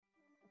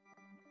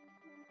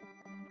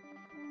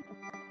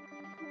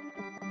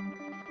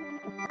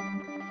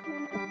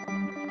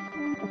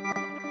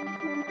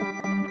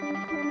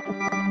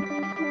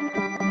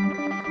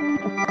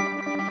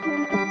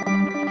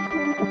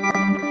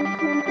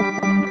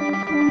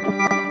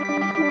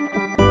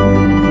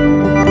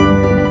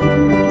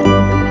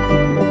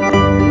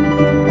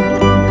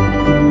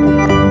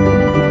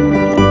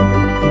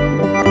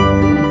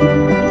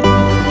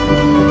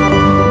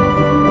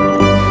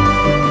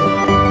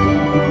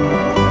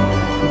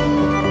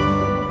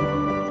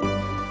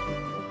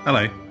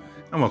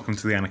and welcome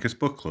to the Anarchist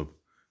Book Club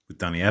with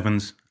Danny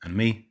Evans and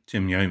me,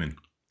 Jim Yeoman.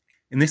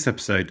 In this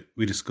episode,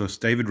 we discuss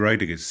David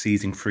Roediger's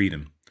Seizing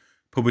Freedom,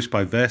 published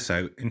by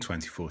Verso in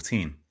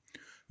 2014,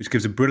 which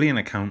gives a brilliant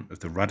account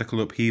of the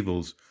radical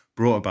upheavals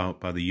brought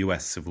about by the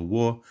US Civil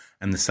War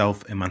and the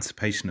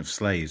self-emancipation of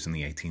slaves in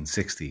the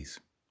 1860s.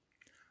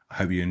 I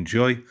hope you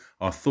enjoy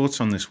our thoughts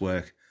on this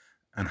work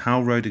and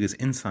how Roediger's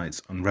insights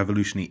on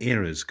revolutionary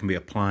eras can be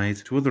applied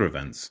to other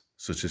events,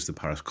 such as the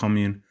Paris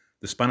Commune,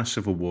 the Spanish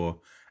Civil War,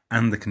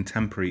 and the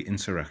contemporary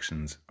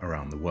insurrections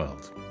around the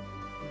world.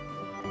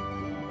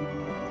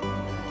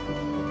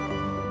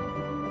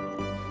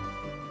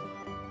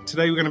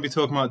 Today we're going to be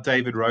talking about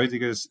David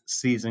Roediger's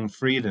Seizing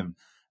Freedom.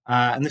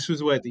 And this was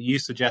the work that you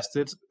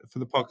suggested for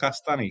the podcast,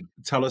 Danny.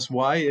 Tell us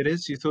why it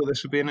is you thought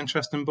this would be an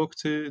interesting book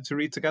to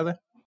read together.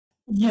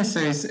 Yeah, so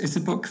it's a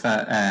book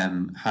that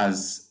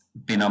has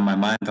been on my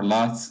mind a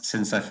lot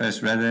since I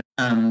first read it.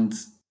 And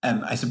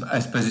I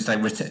suppose it's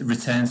like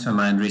returned to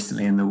my mind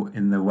recently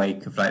in the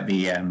wake of like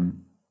the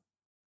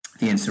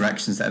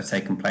insurrections that have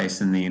taken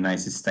place in the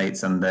United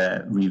States and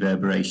the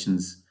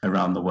reverberations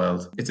around the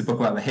world. It's a book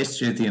about the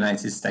history of the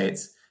United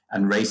States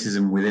and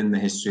racism within the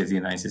history of the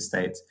United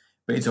States.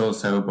 But it's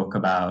also a book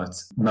about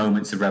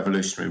moments of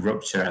revolutionary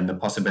rupture and the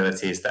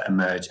possibilities that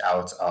emerge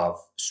out of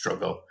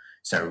struggle.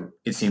 So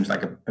it seems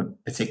like a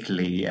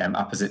particularly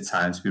opposite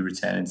time to be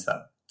returning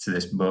to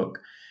this book.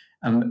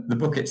 And the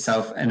book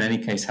itself, in any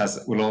case,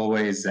 will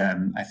always,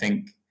 I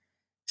think,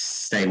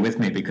 stay with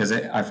me because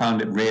I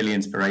found it really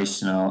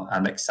inspirational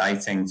and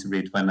exciting to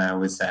read when I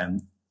was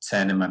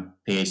turning my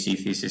PhD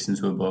thesis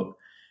into a book.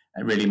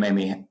 It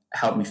really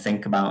helped me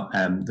think about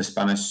the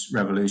Spanish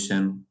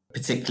Revolution,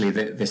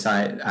 particularly this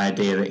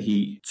idea that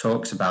he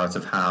talks about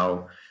of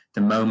how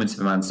the moment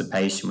of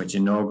emancipation, which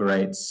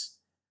inaugurates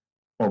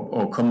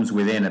or comes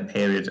within a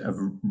period of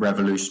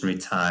revolutionary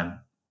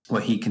time,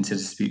 what he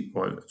considers to be,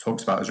 or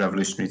talks about as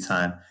revolutionary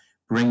time,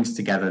 brings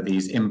together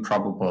these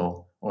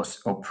improbable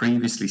or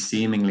previously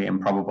seemingly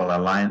improbable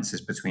alliances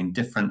between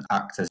different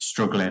actors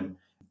struggling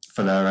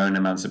for their own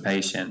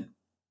emancipation,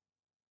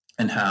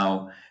 and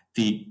how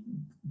the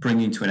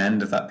bringing to an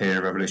end of that period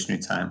of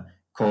revolutionary time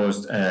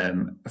caused a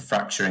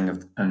fracturing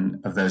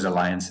of those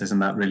alliances,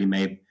 and that really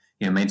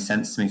made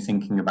sense to me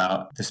thinking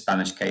about the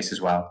Spanish case as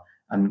well.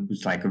 And it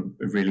was like a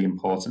really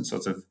important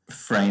sort of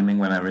framing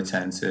when I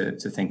returned to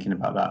thinking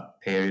about that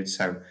period.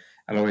 So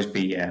I'll always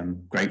be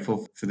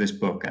grateful for this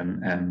book.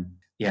 And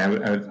I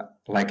would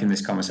like in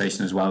this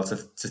conversation as well to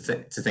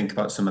think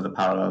about some of the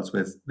parallels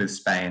with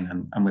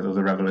Spain and with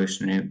other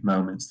revolutionary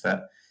moments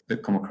that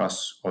come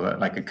across or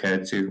that like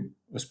occurred to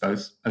us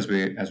both as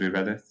we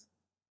read it.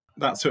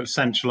 That sort of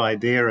central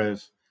idea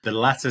of the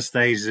latter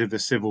stages of the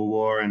Civil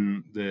War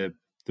and the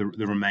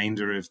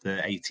remainder of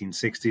the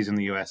 1860s in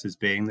the US as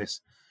being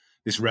this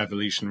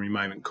revolutionary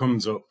moment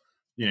comes up,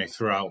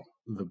 throughout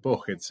the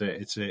book. It's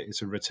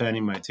a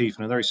returning motif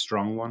and a very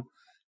strong one,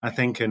 I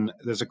think. And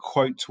there's a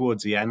quote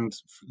towards the end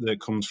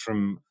that comes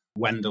from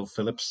Wendell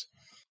Phillips,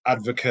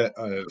 advocate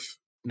of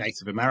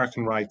Native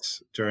American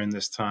rights during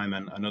this time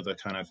and other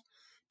kind of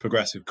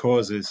progressive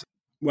causes,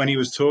 when he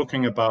was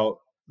talking about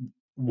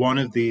one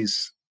of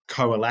these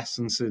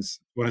coalescences,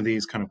 one of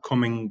these kind of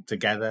coming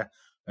together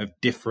of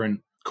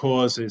different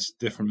causes,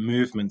 different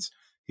movements.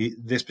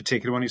 This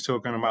particular one he's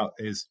talking about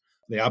is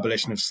the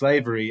abolition of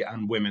slavery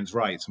and women's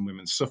rights and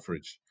women's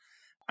suffrage.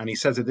 And he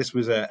says that this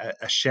was a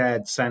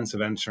shared sense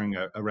of entering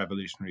a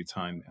revolutionary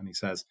time. And he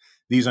says,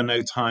 these are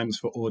no times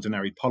for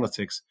ordinary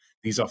politics.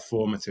 These are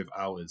formative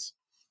hours.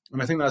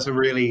 And I think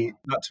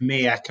that to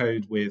me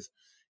echoed with,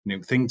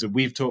 things that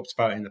we've talked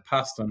about in the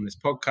past on this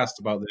podcast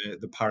about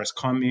the Paris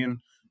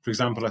Commune. For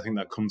example, I think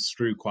that comes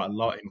through quite a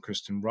lot in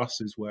Christian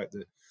Ross's work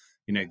that,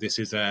 this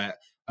is a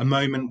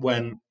moment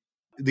when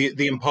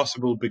the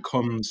impossible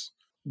becomes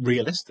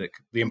realistic.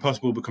 The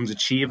impossible becomes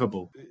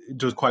achievable. It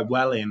does quite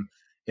well in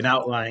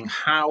outlining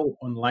how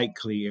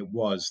unlikely it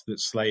was that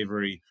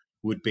slavery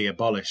would be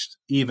abolished,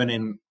 even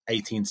in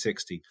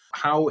 1860.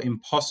 How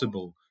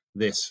impossible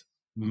this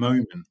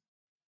moment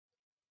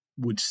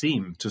would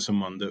seem to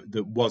someone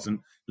that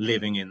wasn't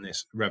living in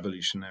this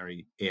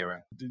revolutionary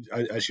era.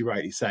 As you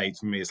rightly say,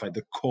 to me, it's like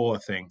the core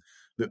thing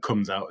that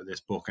comes out of this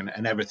book,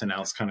 and everything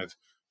else kind of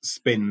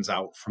spins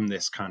out from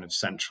this kind of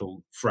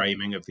central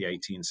framing of the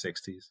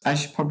 1860s. I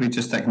should probably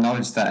just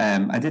acknowledge that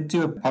I did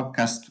do a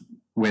podcast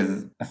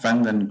with a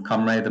friend and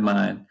comrade of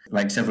mine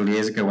like several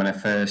years ago when I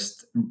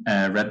first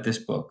read this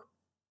book,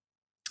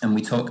 and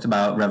we talked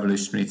about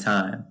revolutionary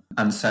time.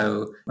 And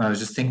so when I was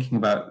just thinking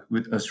about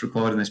with us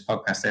recording this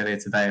podcast earlier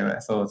today, I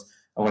thought,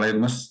 it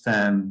must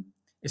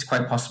it's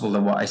quite possible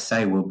that what I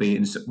say will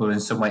in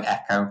some way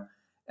echo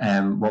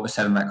what was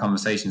said in that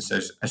conversation. So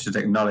I should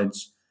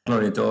acknowledge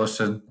Gloria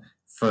Dawson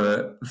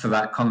for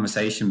that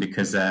conversation,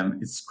 because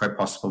it's quite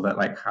possible that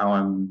like how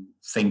I'm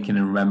thinking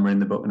and remembering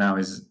the book now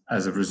is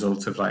as a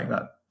result of like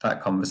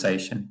that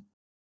conversation.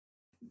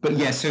 But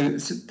yeah, so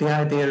the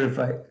idea of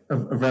like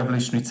of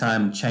revolutionary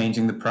time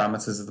changing the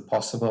parameters of the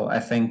possible, I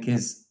think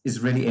is a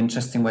really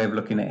interesting way of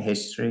looking at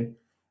history.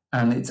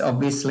 And it's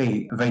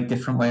obviously a very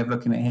different way of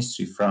looking at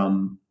history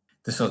from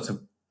the sort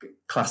of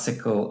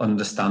classical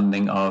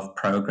understanding of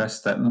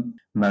progress that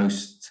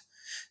most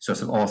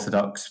sort of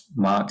orthodox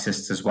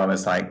Marxists as well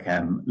as like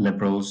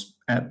liberals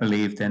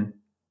believed in.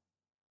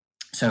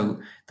 So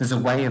there's a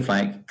way of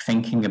like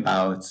thinking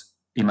about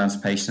the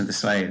emancipation of the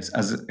slaves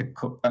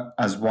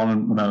as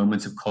one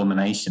moment of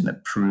culmination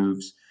that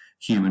proves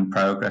human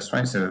progress,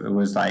 right? So it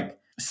was like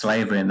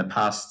slavery in the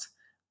past,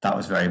 that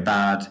was very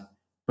bad,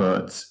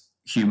 but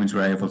humans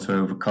were able to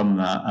overcome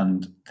that,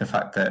 and the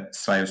fact that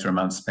slaves were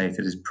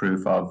emancipated is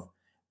proof of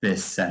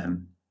this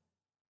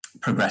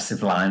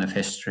progressive line of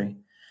history.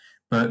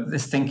 But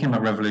this thinking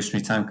about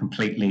revolutionary time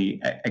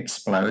completely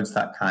explodes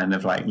that kind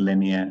of like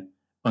linear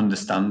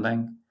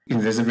understanding.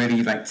 There's a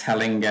really like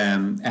telling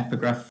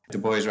epigraph Du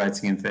Bois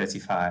writing in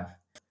 1935.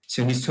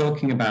 So he's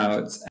talking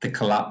about the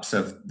collapse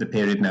of the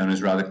period known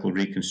as radical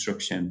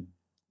reconstruction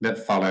that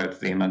followed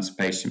the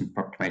Emancipation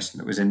Proclamation,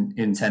 that was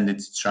intended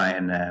to try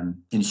and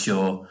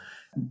ensure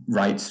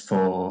rights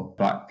for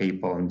black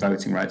people and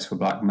voting rights for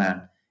black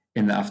men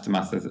in the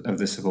aftermath of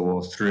the Civil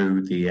War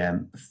through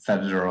the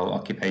federal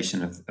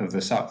occupation of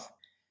the South.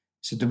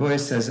 So Du Bois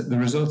says the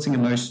resulting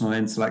emotional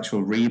and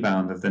intellectual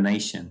rebound of the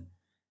nation,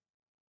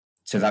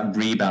 so that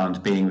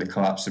rebound being the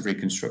collapse of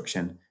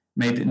Reconstruction,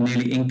 made it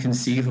nearly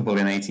inconceivable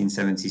in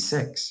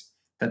 1876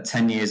 that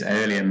 10 years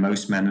earlier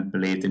most men had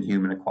believed in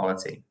human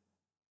equality.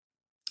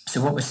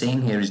 So what we're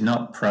seeing here is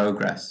not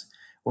progress.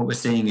 What we're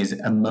seeing is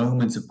a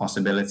moment of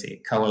possibility,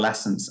 a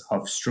coalescence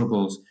of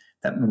struggles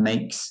that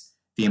makes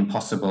the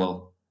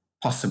impossible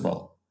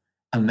possible.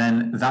 And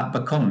then that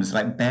becomes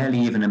like barely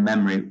even a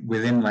memory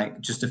within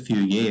like just a few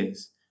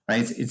years,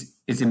 right?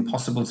 It's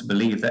impossible to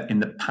believe that in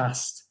the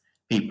past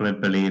people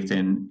had believed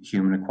in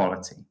human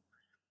equality.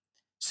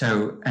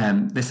 So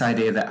this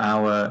idea that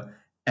our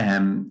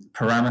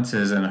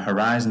parameters and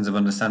horizons of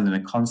understanding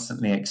are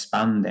constantly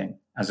expanding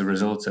as a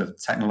result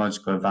of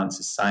technological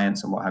advances,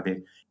 science, and what have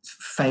you,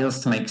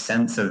 fails to make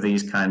sense of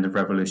these kind of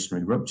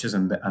revolutionary ruptures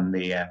and the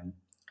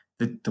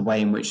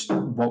way in which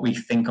what we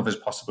think of as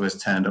possible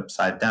is turned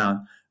upside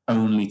down,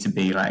 only to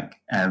be like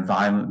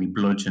violently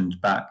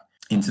bludgeoned back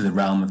into the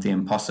realm of the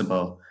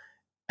impossible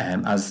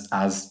as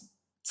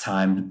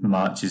time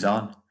marches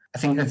on. I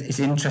think that it's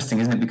interesting,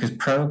 isn't it? Because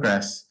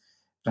progress,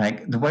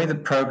 like the way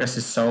that progress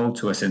is sold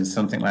to us in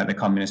something like the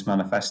Communist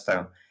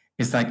Manifesto,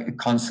 is like a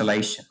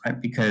consolation, right?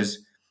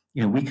 Because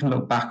we can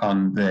look back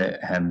on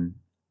the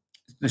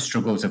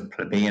struggles of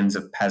plebeians,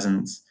 of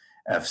peasants,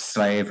 of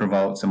slave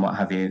revolts, and what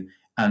have you,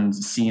 and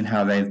seeing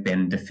how they've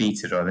been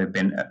defeated, or they've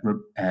been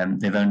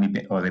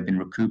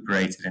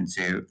recuperated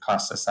into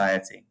class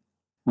society.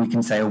 We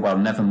can say, oh well,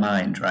 never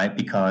mind, right?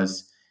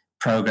 Because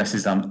progress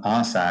is on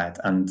our side,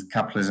 and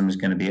capitalism is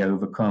going to be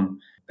overcome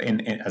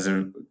as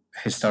a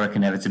historic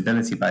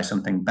inevitability by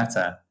something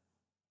better.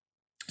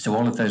 So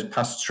all of those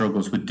past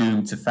struggles were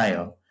doomed to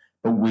fail,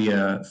 but we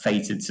are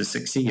fated to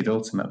succeed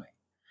ultimately.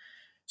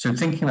 So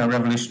thinking about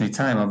revolutionary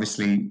time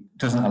obviously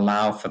doesn't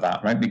allow for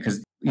that, right?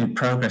 Because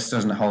progress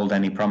doesn't hold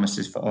any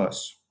promises for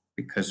us,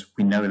 because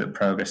we know that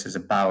progress is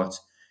about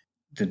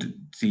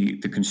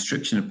the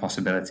constriction of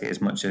possibility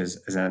as much as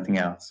anything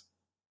else.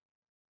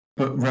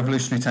 But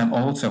revolutionary time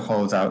also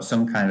holds out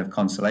some kind of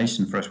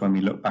consolation for us when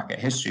we look back at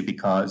history,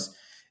 because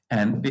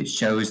it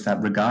shows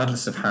that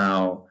regardless of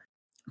how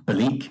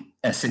bleak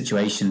a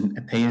situation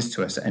appears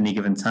to us at any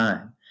given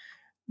time,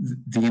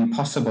 the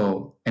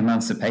impossible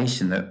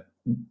emancipation that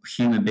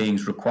human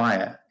beings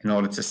require in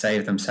order to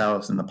save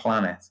themselves and the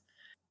planet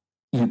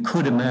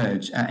could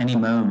emerge at any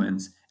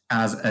moment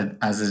as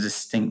a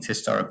distinct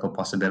historical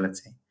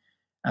possibility.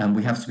 And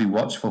we have to be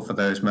watchful for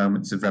those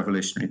moments of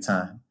revolutionary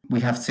time.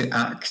 We have to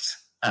act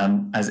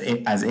as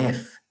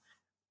if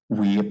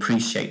we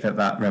appreciate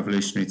that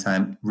revolutionary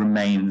time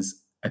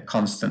remains a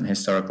constant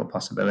historical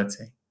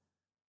possibility.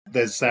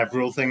 There's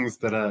several things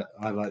that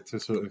I like to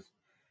sort of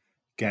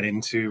get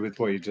into with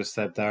what you just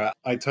said there.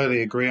 I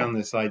totally agree on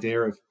this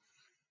idea of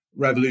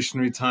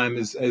revolutionary time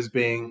as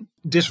being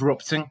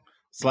disrupting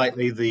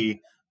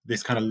slightly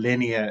this kind of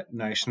linear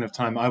notion of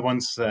time. I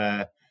once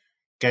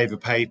gave a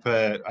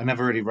paper, I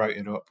never really wrote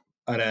it up,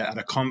 at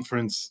a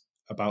conference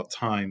about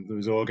time that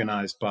was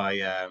organised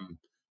by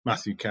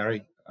Matthew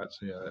Carey,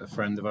 actually a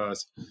friend of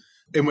ours,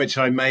 in which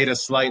I made a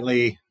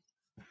slightly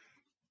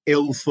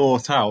ill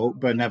thought out,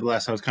 but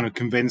nevertheless I was kind of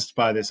convinced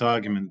by this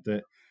argument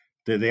that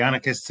the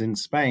anarchists in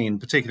Spain,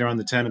 particularly around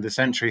the turn of the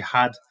century,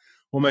 had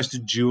almost a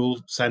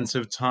dual sense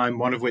of time,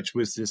 one of which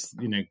was this,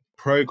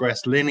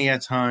 progress, linear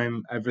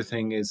time.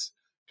 Everything is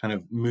kind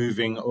of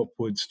moving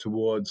upwards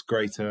towards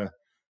greater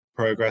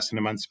progress and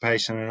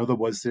emancipation. And another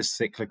was this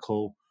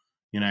cyclical,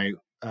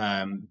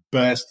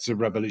 bursts of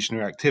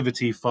revolutionary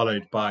activity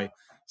followed by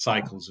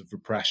cycles of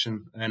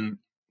repression. And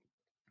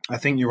I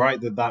think you're right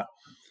that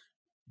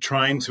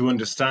trying to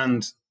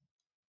understand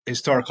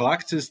historical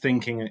actors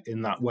thinking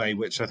in that way,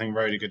 which I think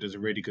Roediger does a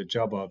really good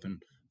job of,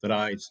 and that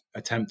I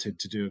attempted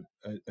to do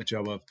a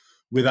job of,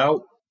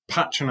 without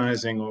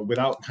patronizing or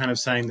without kind of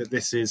saying that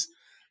this is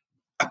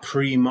a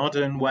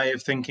pre-modern way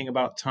of thinking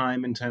about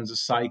time in terms of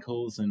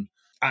cycles and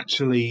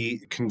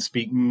actually can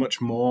speak much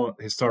more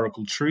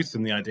historical truth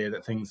than the idea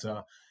that things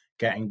are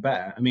getting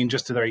better. I mean,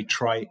 just a very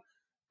trite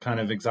kind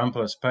of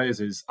example, I suppose,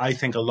 is I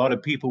think a lot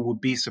of people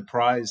would be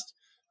surprised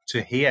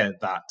to hear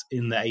that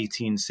in the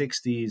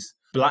 1860s,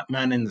 black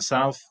men in the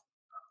South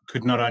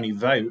could not only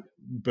vote,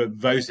 but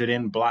voted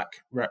in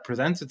black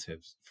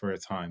representatives for a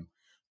time.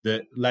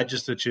 That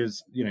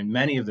legislatures,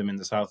 many of them in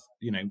the South,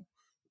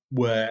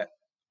 were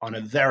on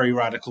a very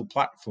radical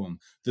platform,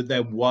 that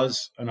there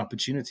was an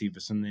opportunity for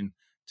something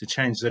to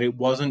change, that it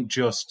wasn't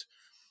just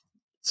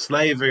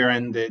slavery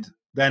ended,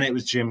 then it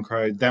was Jim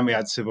Crow, then we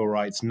had civil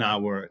rights, now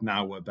we're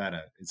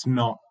better. It's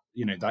not,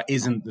 that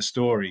isn't the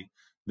story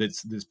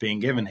that's being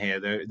given here.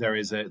 There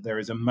is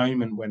a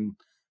moment when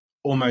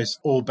almost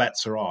all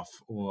bets are off,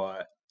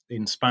 or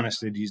in Spanish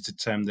they'd use the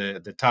term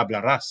the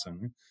tabla rasa,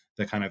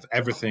 the kind of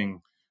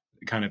everything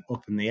kind of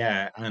up in the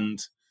air,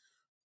 and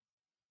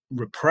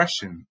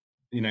repression,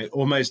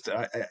 almost,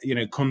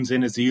 comes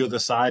in as the other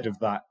side of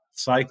that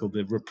cycle.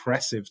 The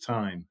repressive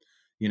time,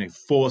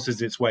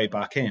 forces its way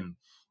back in,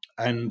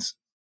 and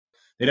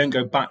they don't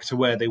go back to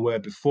where they were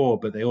before,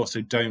 but they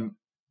also don't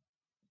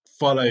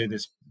follow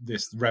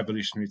this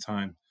revolutionary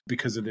time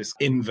because of this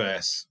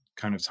inverse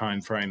kind of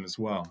time frame as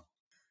well.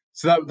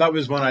 So that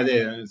was one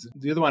idea.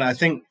 The other one, I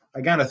think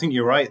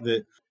you're right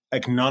that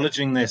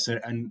acknowledging this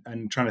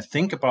and trying to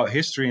think about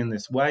history in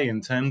this way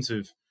in terms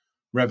of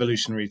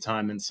revolutionary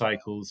time and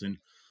cycles, and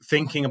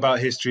thinking about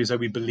history as though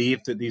we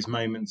believe that these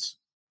moments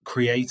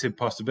created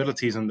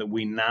possibilities and that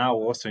we now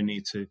also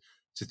need to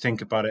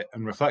think about it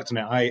and reflect on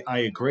it. I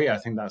agree. I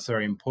think that's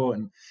very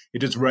important. It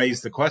does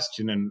raise the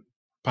question, and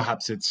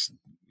perhaps it's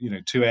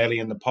too early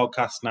in the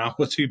podcast now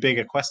or too big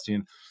a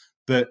question.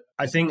 But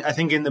I think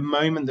in the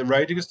moment that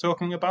Roediger's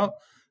talking about,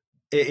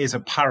 it is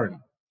apparent,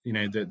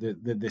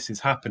 that this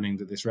is happening,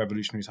 that this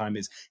revolutionary time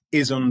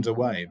is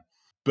underway.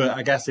 But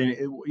I guess,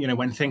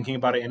 when thinking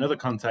about it in other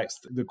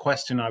contexts, the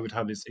question I would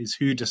have is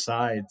who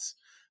decides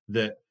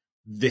that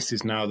this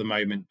is now the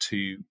moment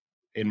to,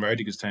 in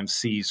Roediger's terms,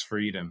 seize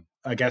freedom?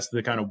 I guess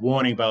the kind of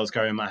warning bells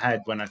go in my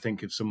head when I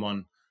think of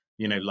someone,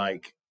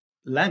 like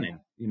Lenin,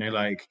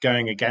 like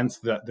going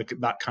against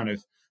that kind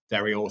of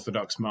very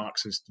orthodox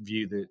Marxist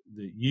view that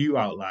you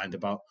outlined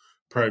about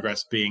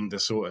progress being the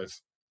sort of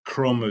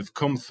crumb of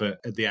comfort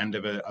at the end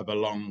of a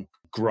long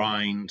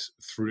grind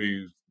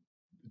through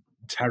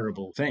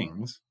terrible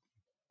things.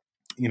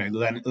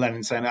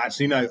 Lenin saying,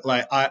 actually, no,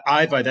 like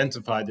I've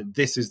identified that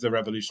this is the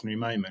revolutionary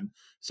moment,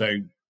 so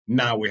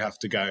now we have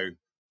to go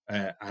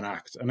and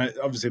act. And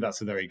obviously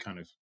that's a very kind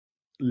of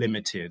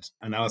limited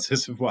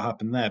analysis of what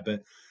happened there,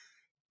 but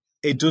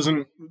it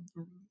doesn't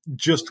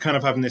just kind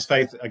of having this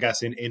faith, I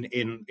guess,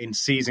 in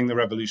seizing the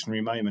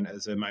revolutionary moment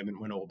as a moment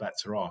when all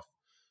bets are off,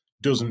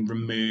 doesn't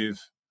remove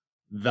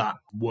that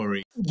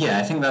worry. Yeah,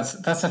 I think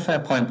that's a fair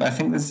point, but I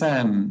think there's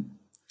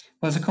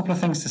a couple of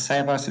things to say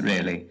about it.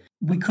 Really,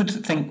 we could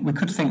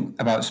think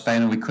about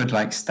Spain, and we could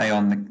stay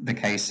on the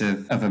case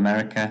of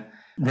America.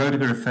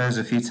 Roediger refers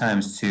a few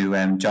times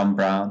to John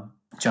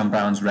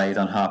Brown's raid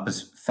on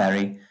Harper's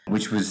Ferry,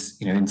 which was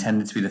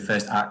intended to be the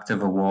first act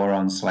of a war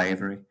on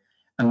slavery.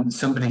 And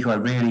somebody who I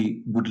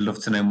really would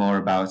love to know more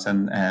about,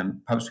 and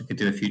perhaps we could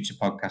do a future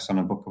podcast on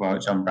a book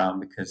about John Brown,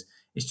 because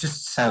it's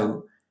just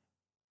so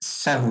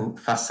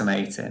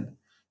fascinating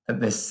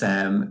that this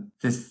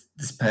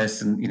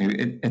person,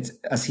 it's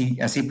as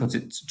he puts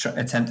it,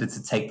 attempted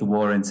to take the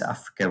war into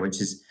Africa,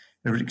 which is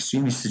an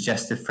extremely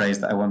suggestive phrase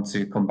that I want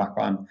to come back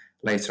on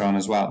later on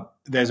as well.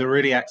 There's a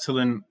really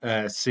excellent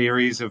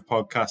series of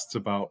podcasts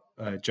about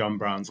John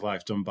Brown's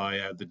life done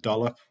by The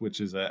Dollop, which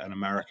is an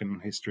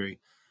American history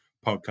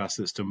podcast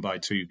that's done by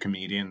two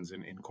comedians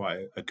in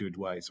quite a good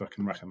way. So I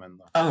can recommend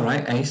that. Oh,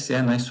 right. Ace.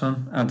 Yeah, nice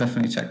one. I'll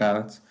definitely check that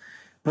out.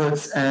 But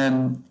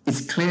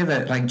it's clear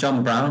that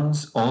John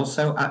Brown's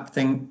also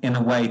acting in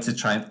a way to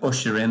try and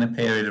usher in a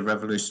period of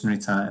revolutionary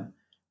time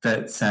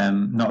that's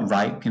not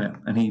ripe,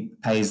 and he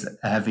pays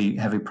a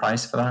heavy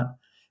price for that.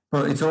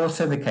 But it's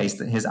also the case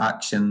that his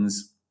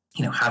actions,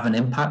 have an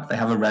impact. They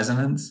have a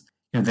resonance.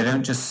 They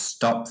don't just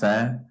stop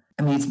there.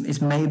 I mean,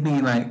 it's made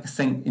me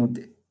think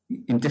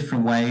in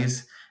different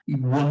ways. You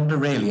wonder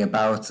really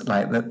about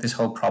this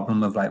whole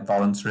problem of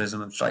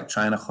voluntarism, of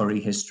trying to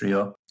hurry history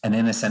up, and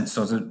in a sense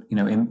sort of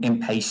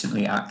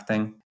impatiently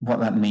acting,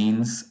 what that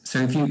means. So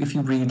if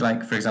you read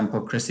for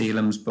example Chris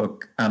Elam's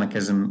book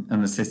Anarchism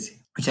and the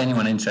City, which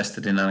anyone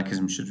interested in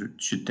anarchism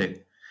should do,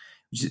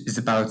 which is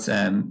about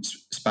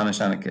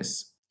Spanish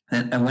anarchists,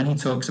 and when he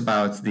talks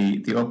about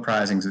the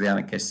uprisings of the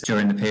anarchists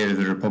during the period of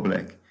the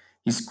Republic,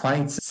 he's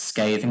quite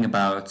scathing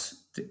about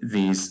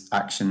these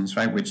actions,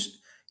 right, which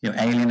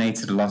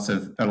alienated a lot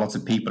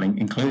of people,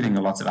 including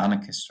a lot of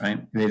anarchists,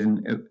 right? They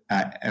didn't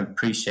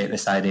appreciate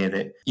this idea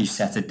that you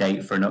set a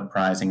date for an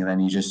uprising and then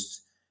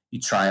you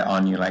try it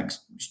on, you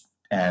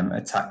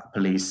attack the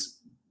police,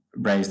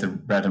 raise the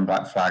red and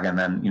black flag, and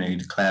then you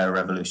declare a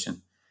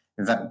revolution.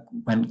 That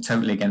went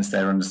totally against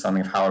their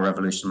understanding of how a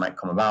revolution might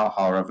come about,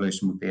 how a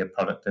revolution would be a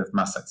product of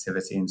mass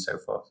activity and so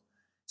forth.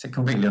 It's a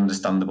completely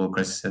understandable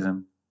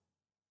criticism.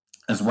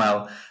 as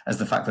well as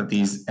the fact that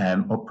these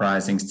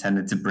uprisings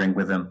tended to bring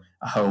with them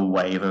a whole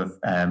wave of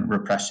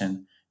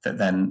repression that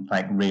then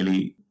like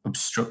really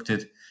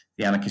obstructed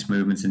the anarchist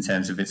movement in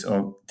terms of its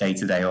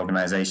day-to-day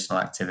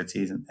organizational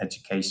activities and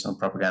educational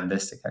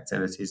propagandistic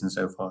activities and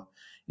so forth,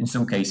 in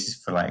some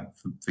cases for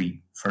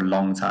a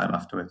long time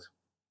afterwards.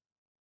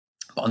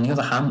 But on the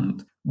other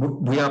hand,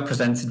 we are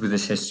presented with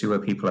this history where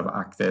people have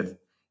acted,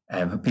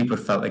 people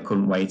felt they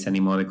couldn't wait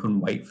anymore, they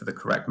couldn't wait for the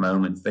correct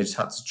moment, they just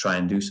had to try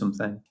and do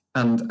something.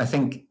 And I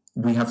think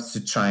we have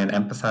to try and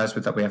empathize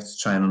with that. We have to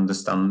try and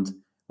understand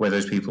where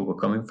those people were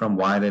coming from,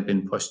 why they'd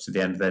been pushed to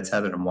the end of their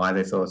tether, and why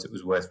they thought it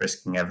was worth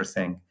risking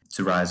everything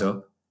to rise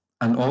up.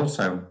 And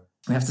also,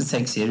 we have to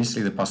take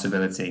seriously the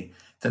possibility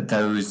that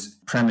those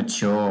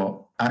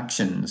premature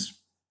actions,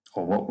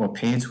 or what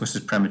appear to us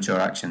as premature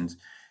actions,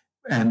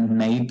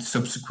 made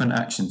subsequent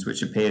actions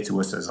which appear to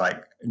us as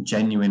like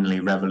genuinely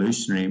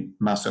revolutionary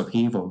mass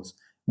upheavals,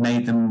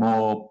 made them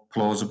more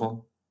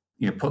plausible,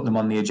 put them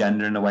on the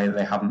agenda in a way that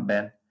they haven't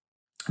been.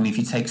 I mean, if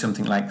you take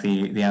something like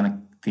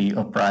the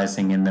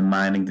uprising in the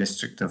mining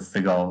district of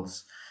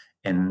Fígols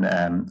in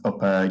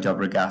Upper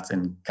Llobregat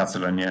in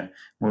Catalonia,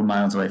 we're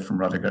miles away from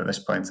Rodiger at this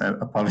point, so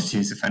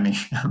apologies if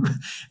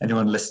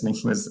anyone listening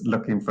was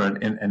looking for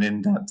an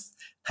in-depth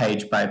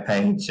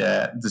page-by-page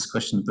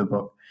discussion of the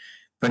book.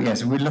 But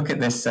yes, we look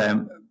at this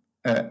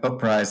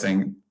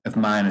uprising of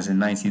miners in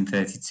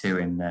 1932,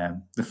 in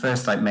the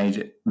first like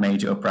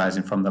major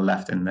uprising from the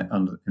left in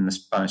the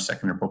Spanish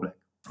Second Republic,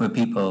 where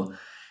people,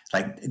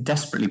 like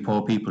desperately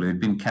poor people who'd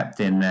been kept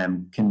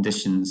in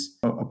conditions,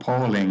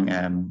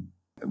 appalling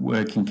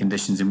working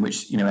conditions in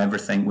which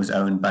everything was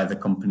owned by the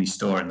company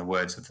store, in the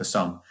words of the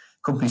song.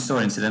 Company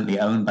store, incidentally,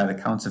 owned by the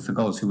Count of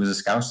Fígols, who was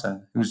a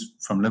Scouser, who's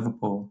from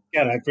Liverpool.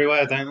 Yeah,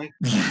 everywhere, don't they?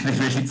 Yeah, they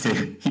really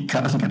do. You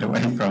can't get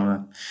away from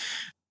them.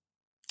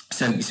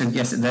 So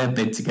yes, their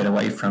bid to get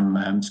away from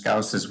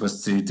Scousers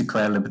was to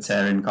declare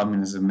libertarian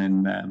communism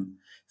in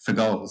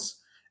Fígols.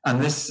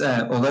 And this,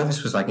 although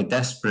this was like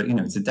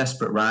it's a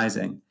desperate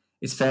rising,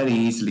 it's fairly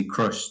easily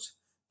crushed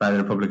by the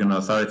Republican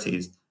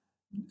authorities.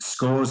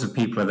 Scores of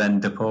people are then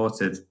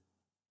deported,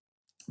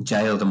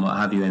 jailed, and what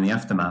have you in the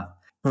aftermath.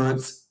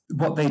 But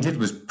what they did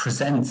was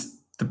present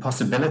the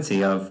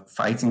possibility of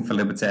fighting for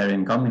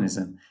libertarian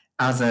communism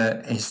as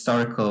a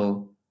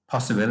historical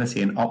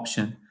possibility, an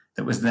option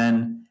that was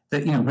then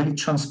that really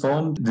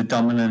transformed the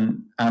dominant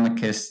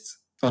anarchist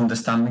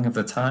understanding of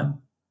the time.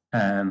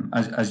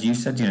 As you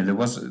said, there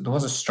was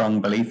a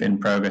strong belief in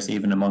progress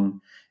even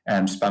among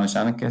Spanish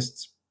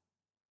anarchists.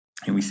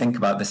 And we think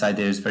about this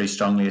idea as very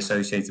strongly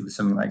associated with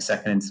something like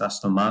Second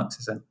International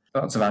Marxism.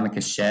 Lots of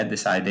anarchists shared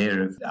this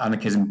idea of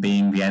anarchism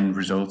being the end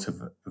result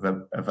of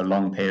a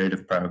long period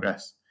of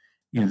progress.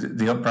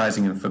 The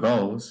uprising in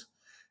Fígols,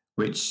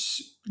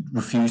 which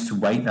refused to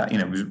wait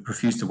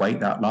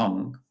that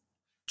long,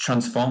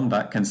 transformed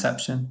that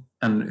conception,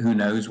 and who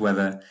knows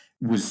whether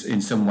was in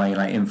some way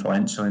like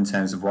influential in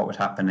terms of what would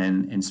happen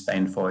in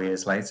Spain 4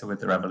 years later with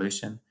the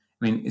revolution.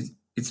 I mean,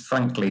 it's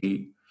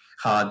frankly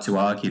hard to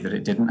argue that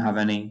it didn't have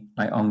any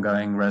like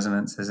ongoing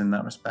resonances in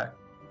that respect.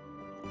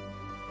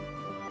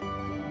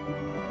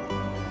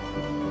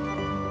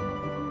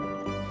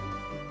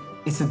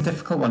 It's a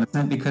difficult one,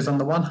 isn't it? Because on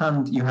the one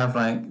hand, you have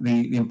like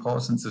the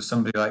importance of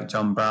somebody like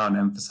John Brown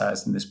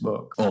emphasized in this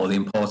book, or the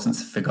importance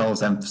of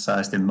Fígols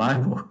emphasized in my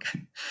book.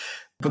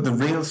 But the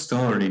real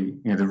story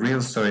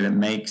that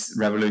makes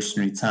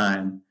revolutionary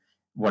time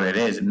what it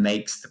is, it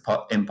makes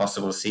the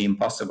impossible seem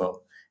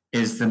possible,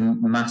 is the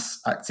mass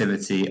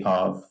activity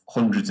of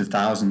hundreds of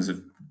thousands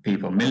of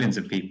people, millions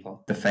of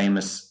people, the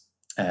famous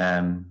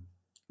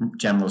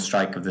general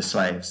strike of the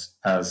slaves,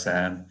 as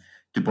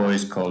Du Bois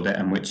called it,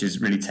 and which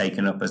is really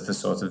taken up as the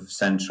sort of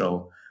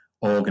central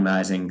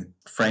organizing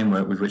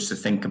framework with which to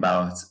think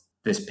about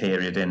this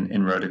period in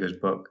Rodiger's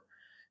book.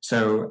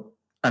 So,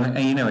 and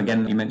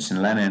again, you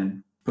mentioned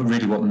Lenin, but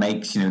really what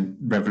makes,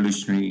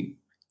 revolutionary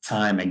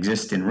time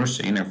exist in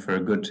Russia, for a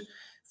good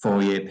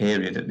 4-year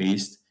period at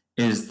least,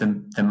 is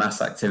the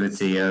mass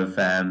activity of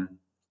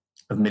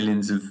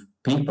millions of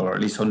people, or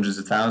at least hundreds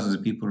of thousands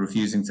of people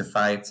refusing to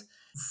fight,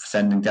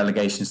 sending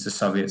delegations to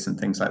Soviets and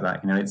things like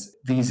that. It's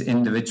these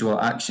individual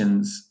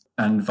actions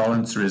and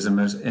voluntarism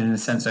is, in a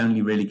sense,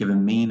 only really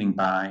given meaning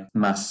by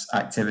mass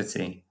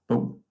activity.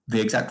 But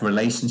the exact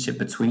relationship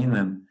between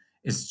them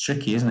is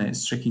tricky, isn't it?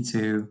 It's tricky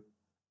to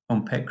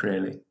unpick,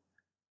 really.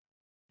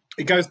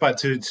 It goes back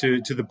to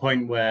the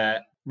point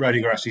where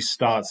Rodiger actually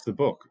starts the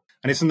book.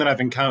 And it's something I've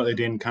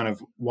encountered in kind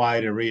of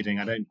wider reading.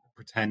 I don't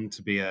pretend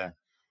to be an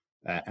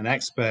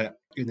expert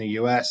in the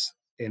US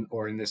in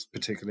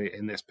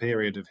this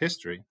period of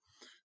history,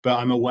 but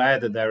I'm aware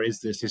that there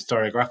is this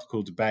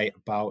historiographical debate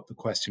about the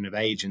question of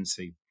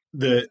agency.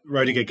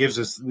 Rodiger gives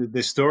us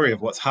this story of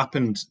what's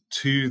happened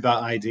to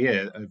that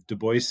idea of Du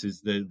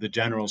Bois's the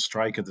general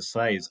strike of the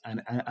slaves,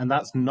 and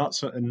that's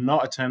not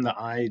a term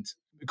that I'd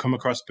come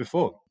across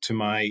before, to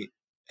my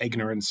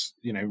ignorance,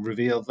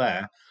 revealed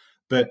there,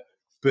 but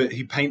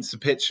he paints a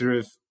picture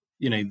of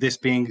this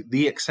being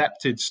the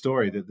accepted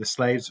story, that the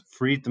slaves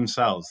freed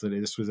themselves, that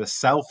this was a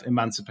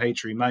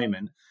self-emancipatory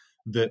moment,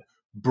 that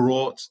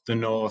brought the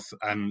North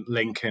and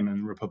Lincoln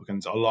and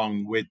Republicans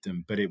along with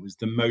them, but it was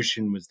the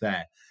motion was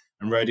there.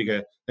 And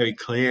Roediger very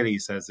clearly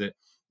says that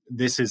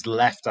this is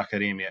left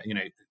academia,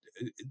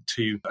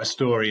 to a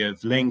story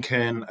of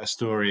Lincoln, a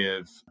story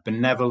of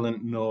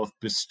benevolent North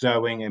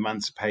bestowing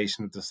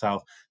emancipation of the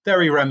South,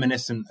 very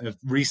reminiscent of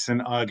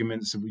recent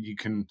arguments that you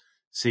can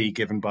see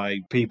given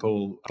by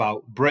people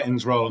about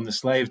Britain's role in the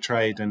slave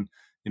trade, and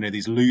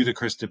these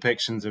ludicrous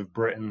depictions of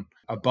Britain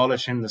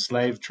abolishing the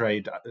slave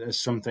trade as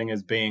something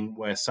as being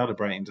we're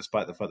celebrating,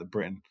 despite the fact that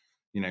Britain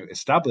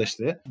established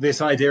it.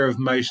 This idea of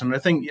motion, I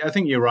think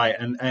you're right,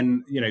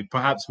 and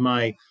perhaps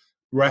my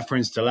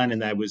reference to Lenin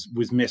there was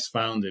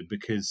misfounded,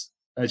 because,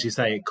 as you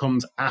say, it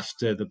comes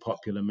after the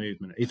popular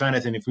movement. If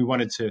anything, if we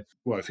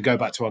go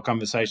back to our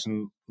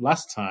conversation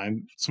last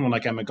time, someone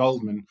like Emma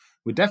Goldman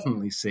would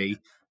definitely see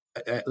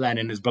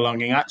Lenin as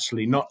belonging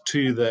actually not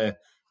to the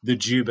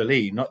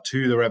Jubilee, not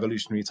to the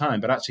revolutionary time,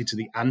 but actually to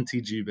the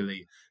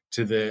anti-Jubilee,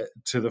 to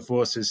the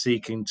forces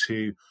seeking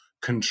to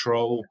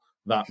control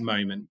that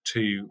moment,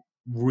 to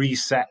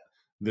reset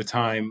the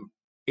time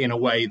in a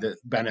way that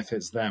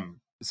benefits them.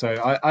 So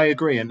I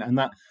agree, and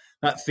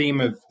that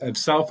theme of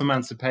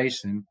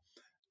self-emancipation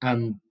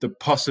and the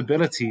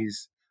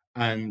possibilities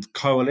and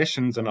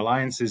coalitions and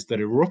alliances that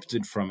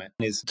erupted from it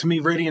is, to me,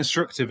 really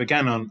instructive,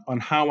 again, on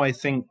how I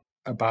think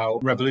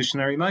about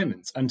revolutionary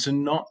moments, and to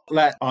not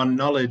let our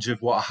knowledge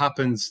of what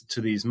happens to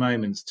these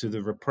moments, to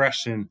the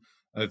repression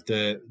of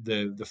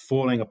the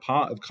falling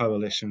apart of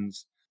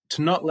coalitions,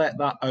 to not let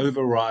that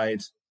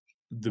override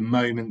the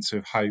moments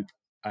of hope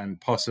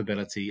and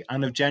possibility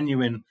and of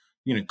genuine,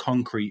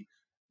 concrete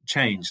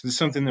change. There's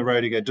something that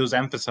Roediger does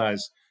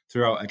emphasize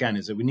throughout, again,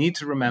 is that we need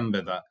to remember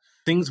that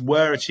things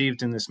were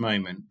achieved in this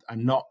moment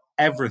and not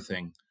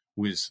everything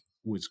was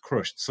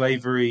crushed.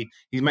 Slavery,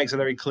 he makes a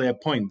very clear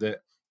point that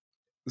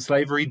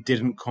slavery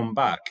didn't come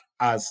back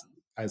as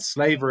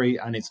slavery,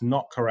 and it's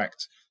not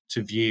correct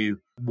to view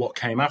what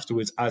came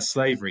afterwards as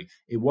slavery.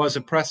 It was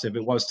oppressive,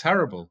 it was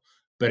terrible,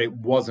 but it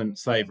wasn't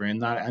slavery,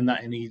 and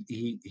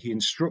he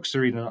instructs the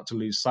reader not to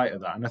lose sight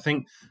of that. And I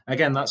think,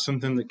 again, that's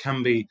something that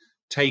can be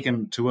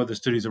taken to other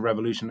studies of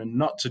revolution, and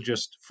not to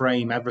just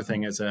frame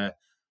everything as a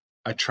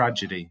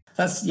tragedy.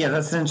 That's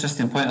an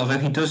interesting point. Although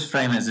he does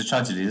frame it as a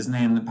tragedy, doesn't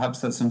he? And perhaps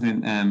that's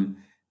something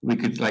we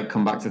could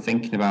come back to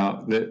thinking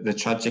about the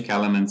tragic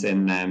element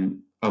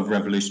in of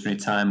revolutionary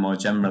time more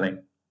generally.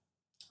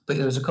 But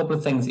there was a couple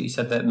of things that you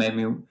said that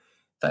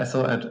I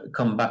thought I'd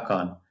come back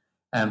on.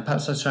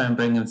 Perhaps I'll try and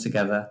bring them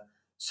together.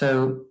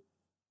 So,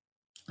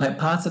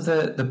 part of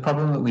the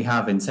problem that we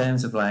have in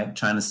terms of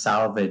trying to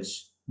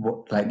salvage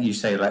what, like you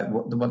say,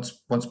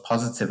 what's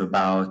positive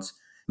about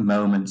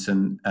moments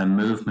and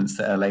movements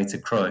that are later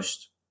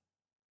crushed.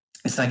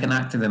 It's like an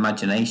act of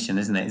imagination,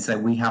 isn't it? It's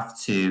like we have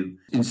to,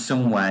 in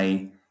some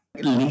way,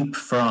 leap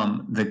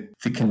from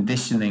the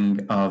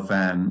conditioning of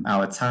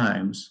our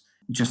times,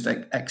 just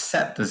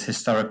accept as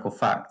historical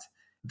fact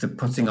the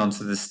putting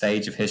onto the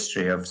stage of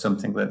history of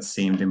something that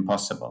seemed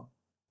impossible.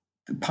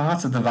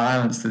 Part of the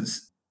violence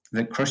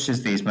that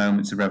crushes these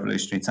moments of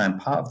revolutionary time,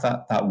 part of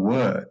that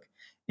work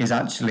is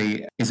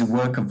a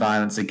work of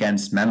violence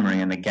against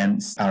memory and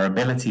against our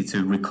ability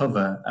to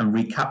recover and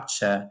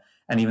recapture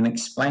and even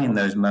explain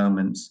those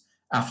moments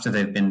after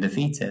they've been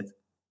defeated.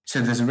 So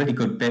there's a really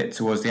good bit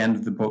towards the end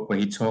of the book where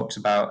he talks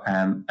about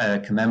a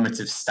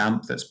commemorative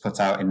stamp that's put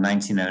out in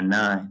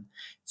 1909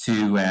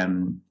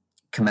 to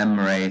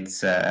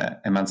commemorate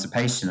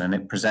emancipation, and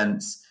it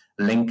presents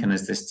Lincoln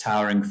as this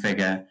towering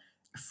figure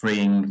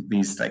freeing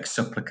these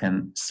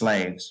supplicant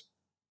slaves.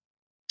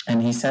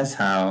 And he says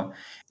how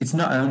it's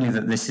not only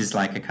that this is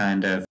like a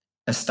kind of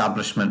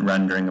establishment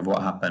rendering of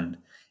what happened.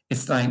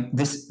 It's like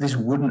this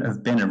wouldn't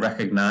have been a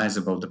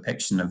recognizable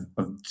depiction of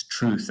the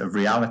truth, of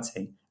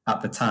reality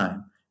at the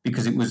time,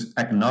 because it was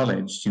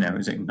acknowledged, it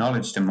was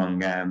acknowledged among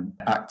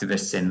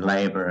activists in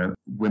labor,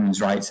 women's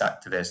rights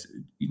activists.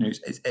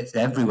 It's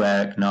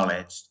everywhere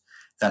acknowledged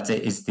that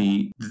it is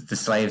the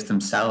slaves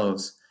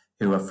themselves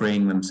who are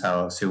freeing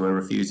themselves, who are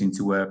refusing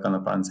to work on the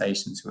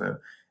plantations, who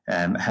are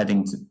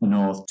heading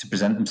north to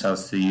present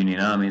themselves to the Union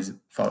armies,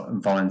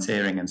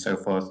 volunteering and so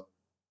forth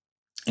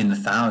in the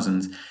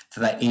thousands.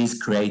 So that is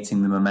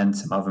creating the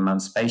momentum of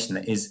emancipation,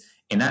 that is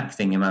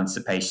enacting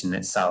emancipation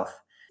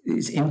itself.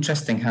 It's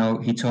interesting how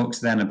he talks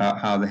then about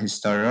how the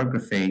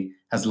historiography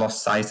has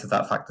lost sight of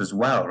that fact as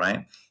well,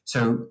 right?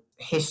 So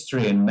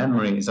history and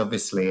memory is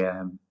obviously,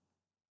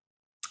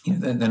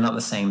 they're not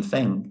the same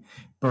thing.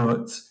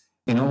 But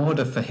in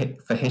order for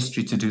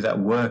history to do that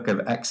work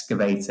of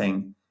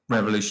excavating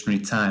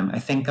revolutionary time, I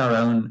think our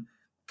own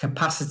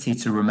capacity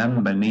to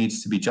remember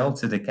needs to be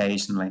jolted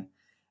occasionally.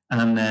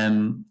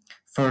 And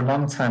for a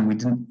long time, we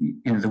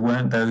didn't.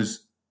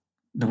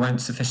 There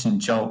weren't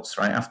sufficient jolts,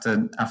 right?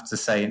 After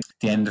say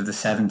the end of the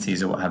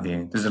 70s or what have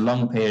you. There's a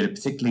long period,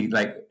 particularly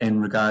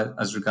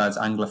as regards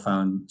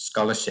Anglophone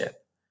scholarship,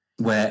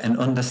 where an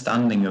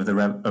understanding of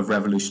of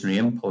revolutionary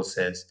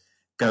impulses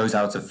goes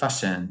out of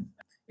fashion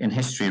in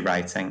history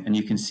writing, and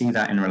you can see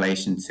that in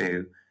relation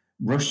to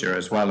Russia,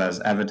 as well as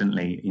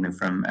evidently,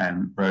 from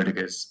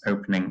Roediger's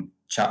opening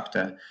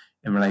chapter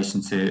in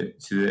relation to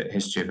the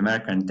history of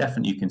America, and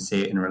definitely you can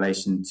see it in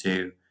relation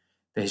to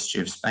the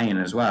history of Spain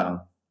as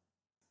well.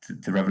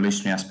 The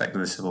revolutionary aspect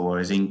of the Civil War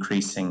is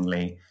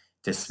increasingly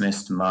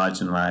dismissed,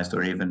 marginalized,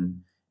 or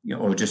even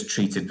or just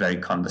treated very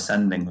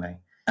condescendingly.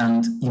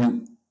 And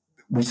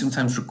we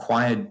sometimes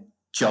require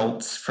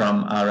jolts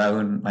from our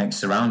own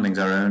surroundings,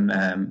 our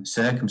own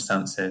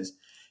circumstances,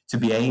 to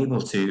be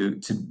able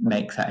to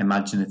make that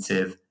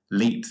imaginative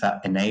leap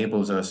that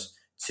enables us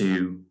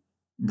to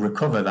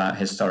recover that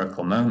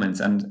historical moment.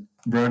 And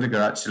Roediger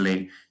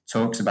actually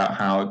talks about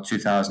how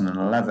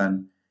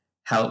 2011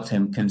 helped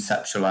him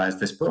conceptualize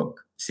this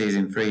book,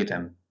 Seizing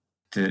Freedom,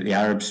 the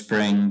Arab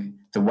Spring,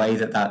 the way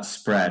that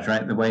spread,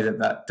 right? The way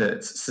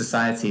that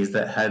societies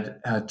that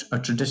are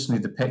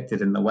traditionally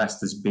depicted in the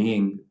West as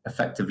being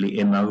effectively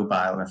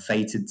immobile and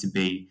fated to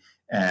be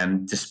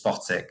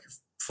despotic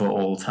for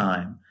all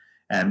time,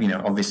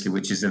 obviously,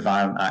 which is a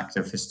violent act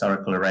of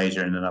historical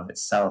erasure in and of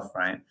itself,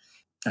 right?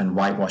 And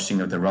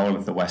whitewashing of the role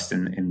of the West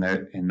in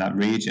that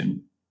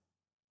region.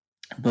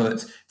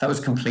 But that was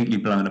completely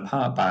blown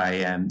apart by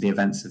the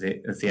events of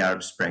the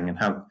Arab Spring and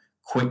how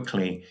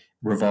quickly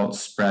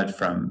revolts spread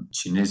from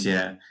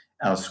Tunisia,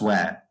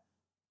 elsewhere,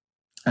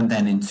 and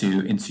then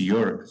into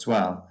Europe as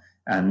well,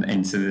 and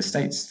into the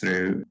States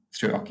through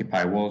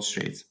Occupy Wall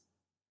Street.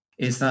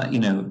 It's that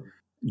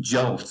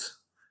jolt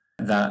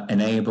that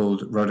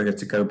enabled Roediger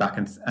to go back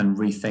and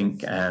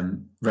rethink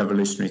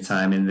revolutionary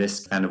time in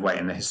this kind of way,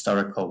 in a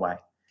historical way.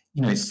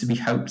 It's to be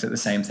hoped that the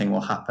same thing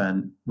will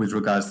happen with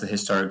regards to the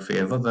historiography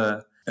of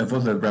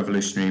other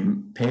revolutionary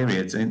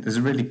periods. And there's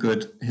a really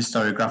good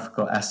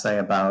historiographical essay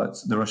about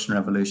the Russian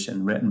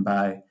Revolution written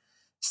by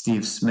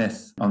Steve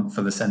Smith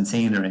for the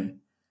centenary.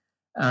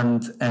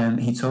 And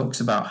he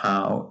talks about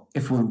how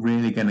if we're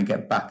really going to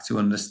get back to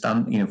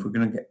understand, if we're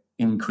going to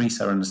increase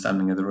our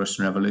understanding of the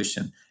Russian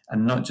Revolution,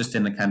 and not just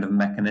in a kind of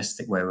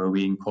mechanistic way where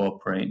we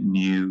incorporate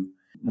new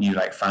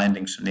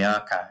findings from the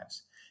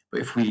archives, but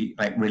if we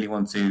really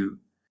want to,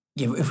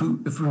 if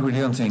we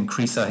really want to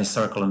increase our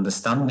historical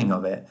understanding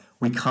of it,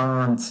 we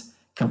can't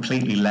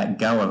completely let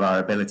go of our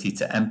ability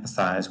to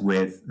empathize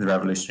with the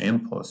revolutionary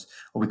impulse,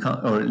 or at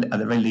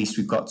the very least,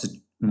 we've got to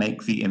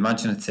make the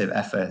imaginative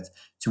effort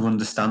to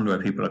understand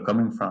where people are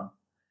coming from.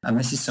 And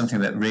this is something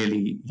that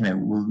really,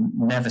 will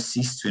never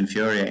cease to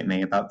infuriate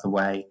me about the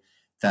way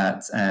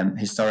that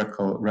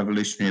historical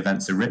revolutionary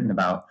events are written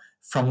about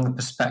from the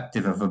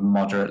perspective of a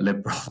moderate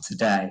liberal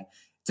today,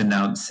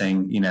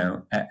 denouncing,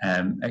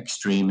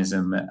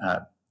 extremism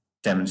at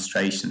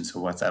demonstrations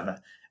or whatever,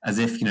 as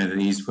if,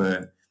 these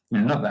were,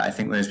 not that I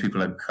think those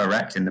people are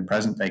correct in the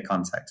present day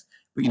context,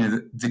 but,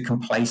 the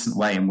complacent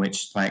way in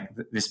which,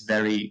 this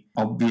very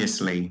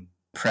obviously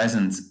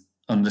present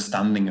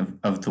understanding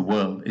of the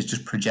world is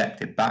just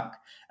projected back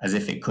as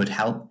if it could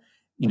help,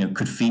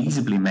 could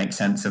feasibly make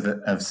sense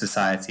of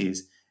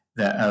societies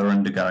that are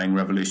undergoing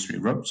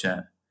revolutionary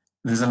rupture.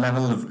 There's a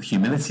level of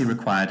humility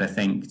required, I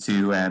think,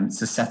 to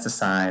set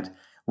aside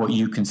what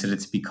you consider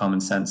to be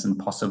common sense and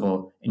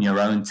possible in your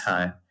own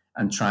time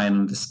and try and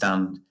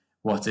understand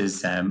what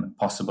is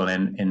possible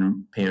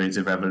in periods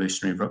of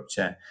revolutionary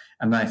rupture.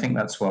 And I think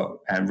that's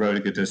what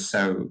Roediger does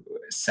so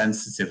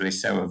sensitively,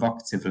 so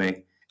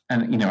evocatively.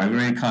 And,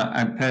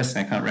 I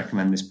personally can't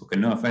recommend this book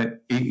enough.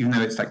 Even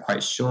though it's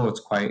quite short,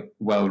 quite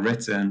well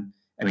written,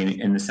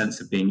 in the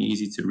sense of being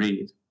easy to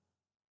read,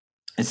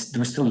 there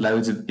was still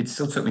it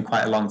still took me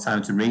quite a long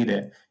time to read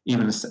it,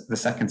 even the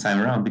second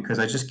time around, because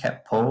I just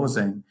kept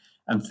pausing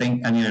and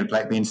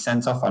being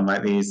sent off on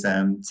these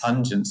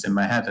tangents in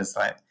my head. It's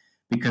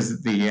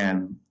because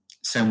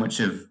so much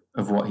of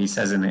what he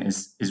says in it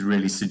is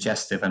really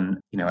suggestive,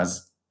 and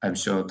as I'm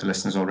sure the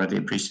listeners already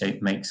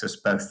appreciate, makes us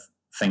both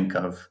think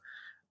of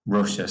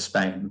Russia,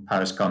 Spain,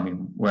 Paris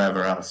Commune,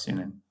 wherever else.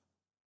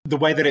 The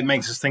way that it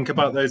makes us think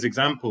about those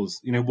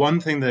examples. One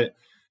thing that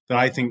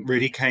I think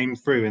really came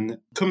through and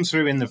comes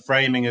through in the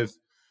framing of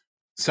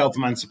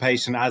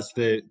self-emancipation as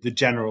the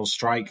general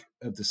strike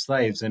of the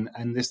slaves,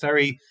 and this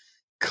very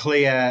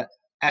clear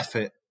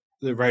effort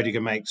that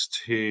Roediger makes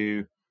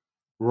to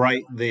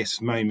write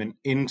this moment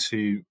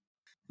into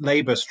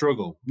labor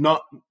struggle,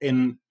 not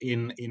in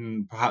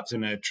perhaps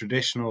in a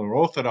traditional or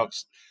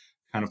orthodox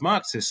kind of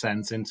Marxist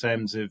sense, in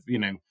terms of,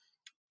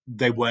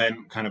 they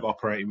weren't kind of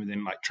operating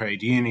within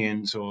trade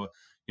unions or,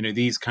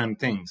 these kind of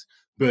things,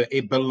 but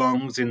it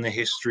belongs in the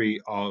history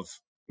of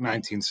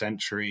 19th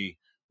century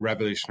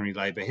revolutionary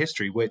labor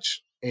history,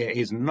 which it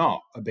is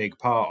not a big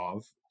part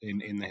of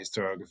in the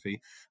historiography.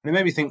 And it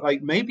made me think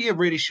maybe it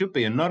really should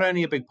be, and not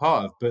only a big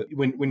part of, but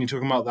when you're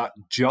talking about that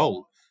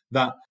jolt,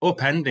 that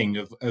upending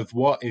of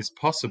what is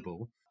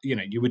possible,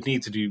 you would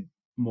need to do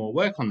more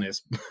work on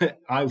this.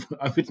 I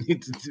would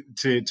need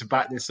to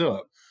back this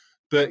up.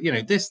 But,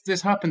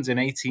 this happens in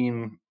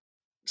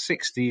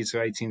 1860 to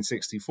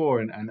 1864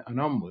 and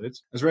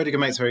onwards, as Roediger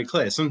makes very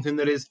clear, something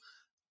that is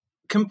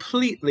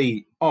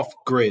completely off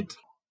grid,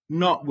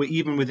 not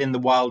even within the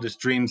wildest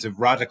dreams of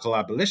radical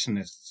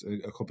abolitionists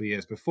a couple of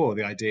years before,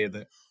 the idea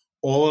that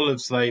all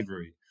of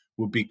slavery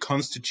would be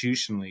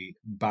constitutionally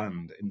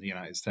banned in the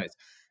United States.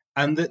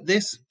 And that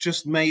this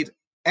just made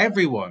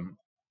everyone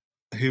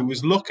who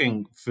was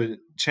looking for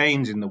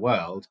change in the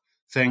world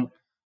think,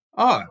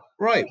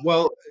 right,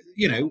 well,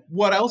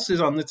 what else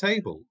is on the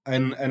table?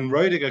 And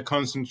Roediger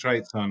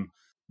concentrates on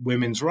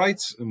women's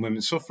rights and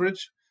women's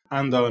suffrage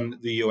and on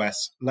the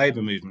US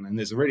labor movement. And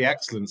there's a really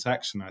excellent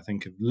section, I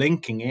think, of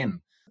linking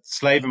in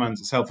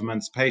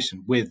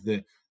self-emancipation with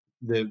the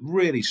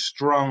really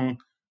strong,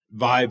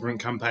 vibrant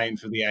campaign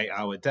for the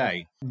 8-hour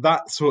day.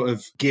 That sort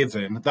of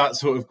that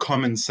sort of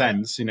common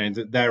sense,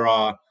 that there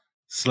are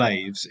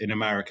slaves in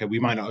America. We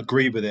might not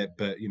agree with it,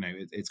 but,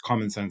 it's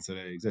common sense that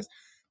it exists.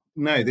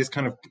 No, this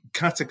kind of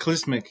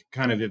cataclysmic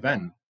kind of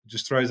event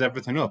just throws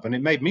everything up. And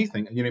it made me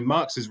think,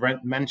 Marx is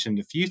mentioned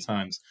a few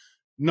times,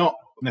 not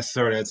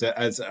necessarily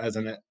as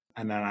an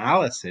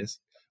analysis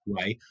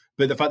way,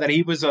 but the fact that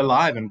he was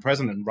alive and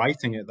present and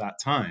writing at that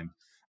time.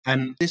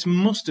 And this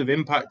must have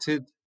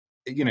impacted,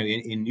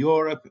 in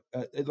Europe,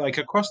 like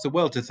across the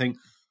world, to think,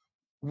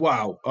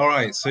 wow, all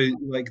right, so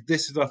like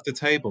this is off the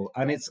table.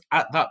 And it's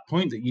at that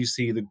point that you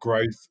see the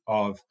growth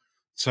of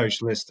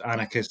socialist,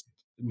 anarchist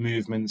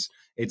movements.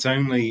 It's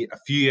only a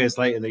few years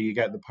later that you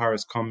get the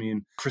Paris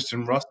Commune.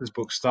 Christian Ross's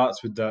book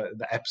starts with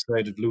the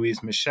episode of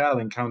Louise Michel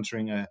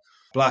encountering a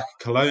black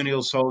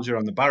colonial soldier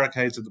on the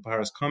barricades of the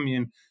Paris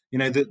Commune.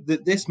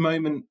 This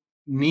moment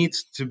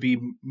needs to be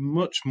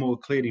much more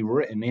clearly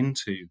written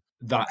into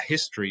that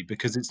history,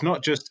 because it's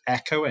not just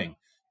echoing.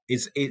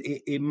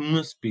 It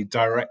must be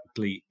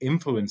directly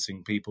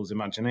influencing people's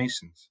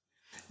imaginations.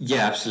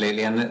 Yeah,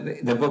 absolutely.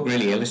 And the book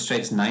really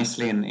illustrates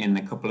nicely in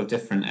a couple of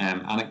different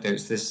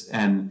anecdotes this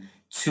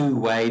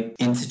two-way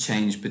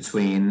interchange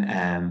between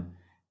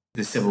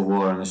the Civil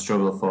War and the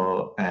struggle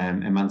for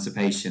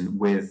emancipation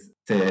with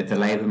the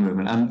labor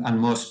movement, and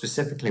more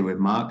specifically with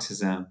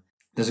Marxism.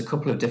 There's a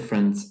couple of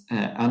different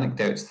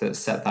anecdotes that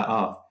set that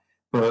off.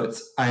 But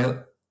I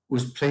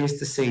was pleased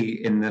to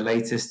see in the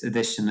latest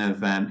edition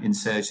of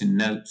Insurgent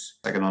Notes,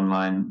 like an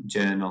online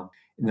journal,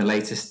 in the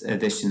latest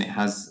edition, it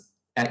has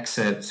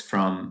excerpts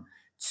from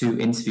 2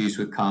 interviews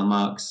with Karl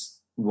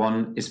Marx.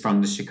 One is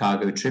from the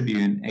Chicago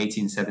Tribune,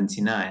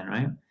 1879,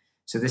 right?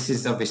 So this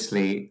is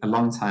obviously a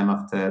long time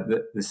after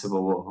the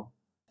Civil War.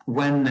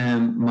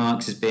 When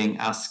Marx is being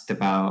asked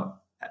about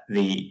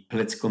the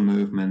political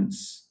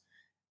movements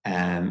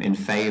in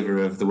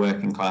favor of the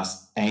working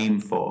class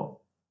aim for,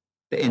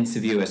 the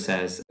interviewer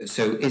says,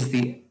 so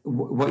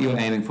what you're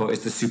aiming for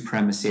is the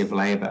supremacy of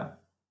labor.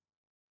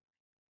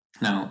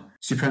 Now,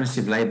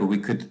 supremacy of labor we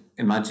could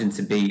imagine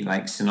to be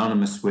like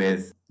synonymous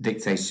with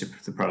dictatorship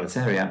of the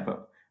proletariat,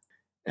 but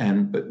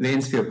the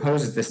interviewer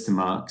poses this to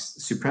Marx,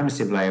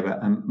 supremacy of labor,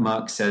 and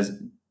Marx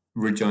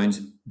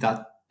rejoins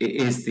that it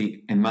is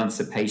the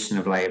emancipation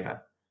of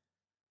labor,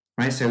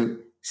 right? So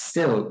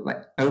still,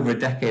 like over a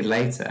decade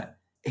later,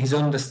 his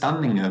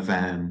understanding of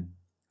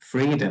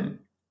freedom,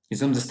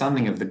 his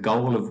understanding of the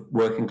goal of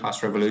working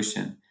class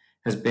revolution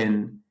has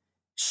been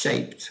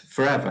shaped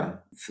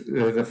forever.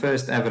 The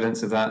first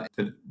evidence of that,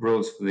 the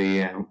rules for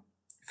the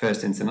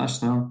First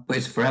International, but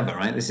it's forever,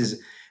 right? This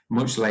is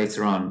much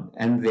later on,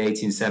 end of the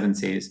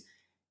 1870s.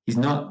 He's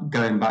not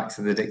going back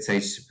to the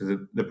dictatorship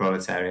of the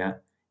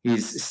proletariat.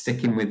 He's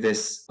sticking with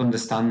this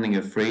understanding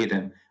of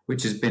freedom,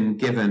 which has been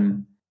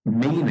given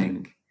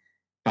meaning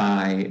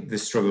by the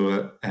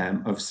struggle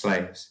of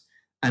slaves.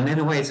 And in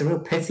a way, it's a real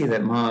pity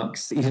that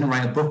Marx, he didn't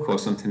write a book or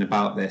something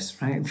about this,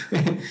 right?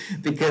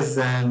 Because,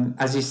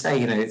 as you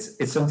say,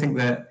 it's something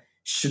that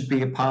should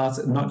be a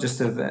part not just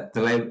of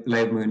the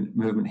labor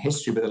movement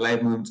history, but the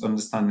labor movement's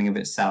understanding of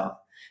itself.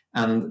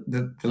 And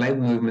the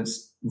labor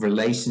movement's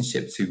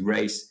relationship to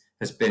race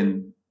has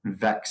been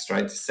vexed,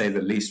 right, to say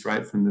the least,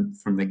 right from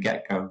the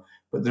get-go.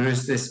 But there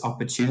is this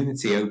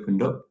opportunity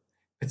opened up,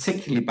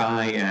 particularly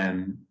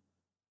by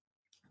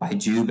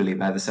Jubilee,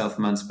 by the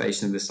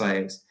self-emancipation of the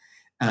slaves,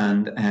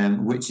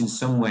 and which in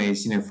some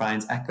ways,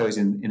 finds echoes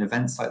in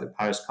events like the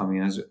Paris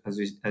Commune,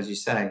 as you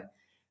say,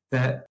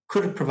 that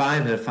could have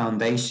provided a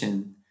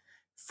foundation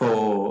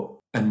for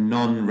a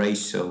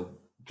non-racial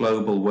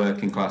global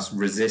working class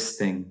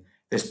resisting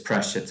this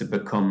pressure to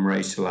become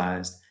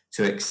racialized,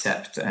 to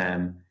accept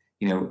a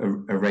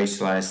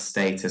racialized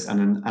status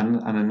and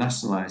a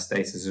nationalized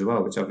status as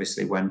well, which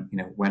obviously went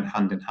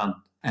hand in hand.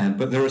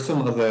 But there are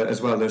some other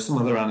as well. There's some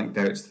other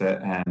anecdotes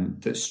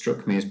that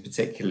struck me as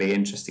particularly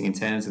interesting in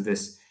terms of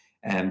this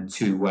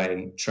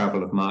two-way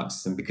travel of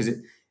Marxism, because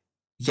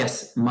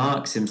yes,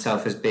 Marx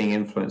himself is being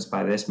influenced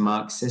by this.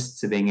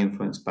 Marxists are being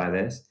influenced by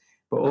this,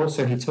 but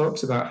also he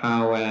talks about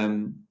how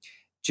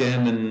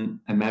German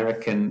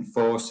American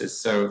forces.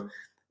 So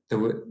there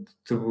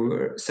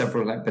were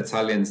several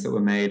battalions that were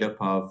made up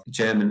of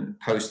German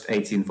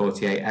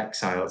post-1848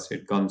 exiles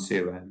who'd gone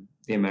to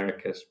the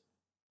Americas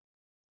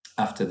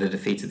after the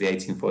defeat of the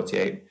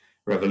 1848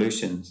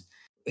 revolutions.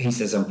 He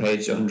says on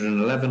page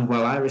 111,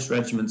 while Irish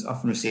regiments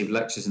often received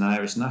lectures in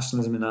Irish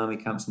nationalism in army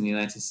camps in the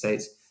United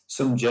States,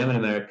 some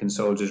German-American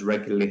soldiers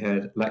regularly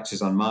heard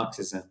lectures on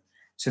Marxism.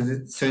 So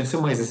in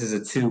some ways, this is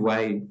a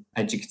two-way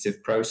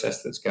educative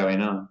process that's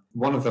going on.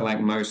 One of the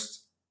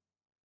most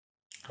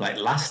like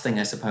lasting,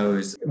 I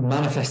suppose,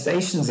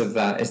 manifestations of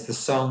that is the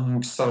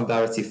song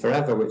Solidarity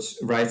Forever, which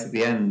right at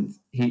the end,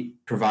 he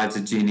provides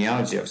a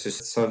genealogy of. So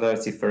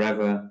Solidarity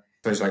Forever, I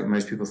suppose like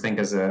most people think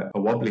as a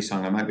wobbly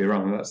song. I might be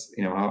wrong, but that's,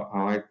 you know,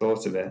 how I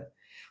thought of it.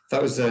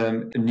 That was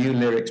new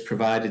lyrics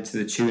provided to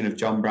the tune of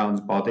John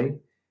Brown's Body,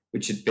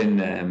 which had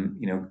been,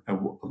 you know,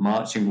 a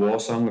marching war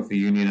song of the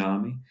Union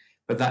Army.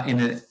 But that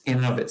in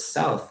and of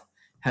itself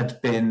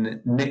had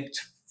been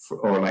nicked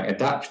or like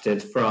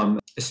adapted from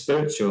a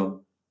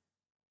spiritual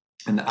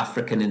and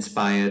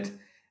African-inspired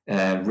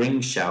ring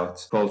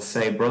shout called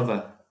 "Say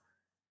Brother."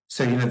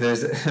 So, you know,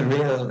 there's a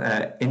real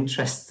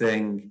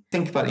interesting...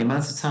 Think about the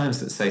amount of times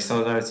that, say,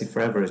 Solidarity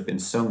Forever has been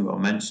sung or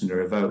mentioned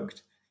or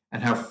evoked,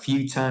 and how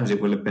few times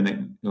it will have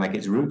been, like,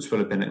 its roots will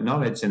have been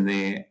acknowledged in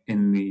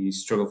the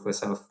struggle for the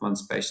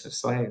self-emancipation of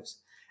slaves,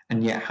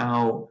 and yet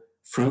how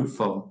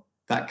fruitful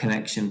that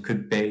connection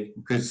could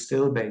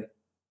still be.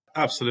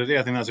 Absolutely.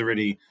 I think that's a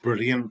really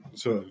brilliant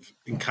sort of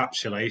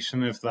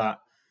encapsulation of that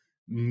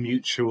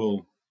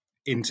mutual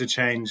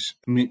interchange,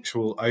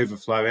 mutual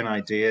overflowing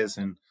ideas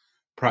and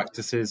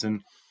practices.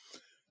 And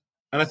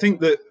I think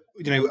that,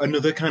 you know,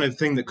 another kind of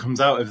thing that comes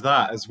out of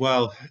that as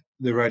well,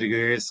 that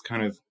Roediger is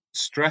kind of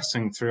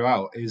stressing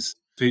throughout, is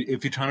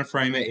if you're trying to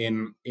frame it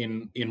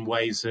in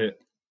ways that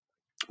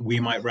we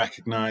might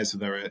recognize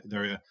that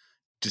there are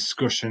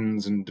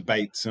discussions and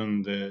debates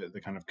on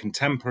the kind of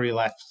contemporary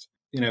left,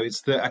 you know,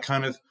 it's a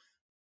kind of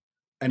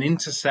an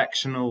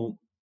intersectional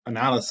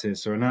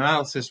analysis, or an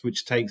analysis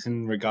which takes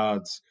in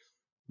regards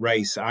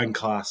race and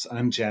class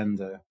and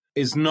gender,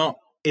 is not,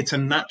 it's a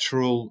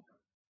natural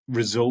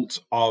result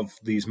of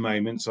these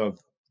moments of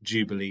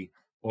jubilee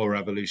or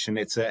revolution.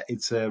 It's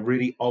a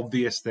really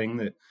obvious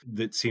thing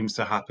that seems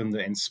to happen,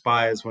 that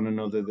inspires one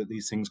another, that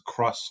these things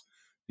cross,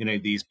 you know,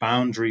 these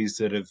boundaries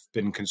that have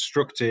been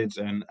constructed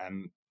and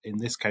in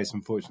this case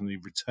unfortunately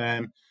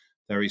return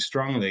very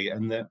strongly,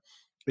 and that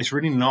it's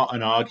really not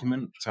an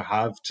argument to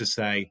have to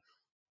say,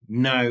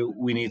 no,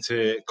 we need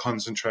to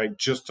concentrate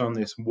just on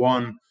this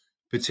one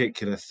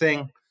particular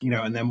thing, you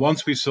know, and then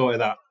once we've sorted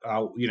that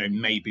out, you know,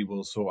 maybe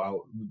we'll sort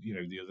out, you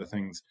know, the other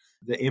things.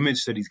 The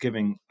image that he's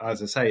giving,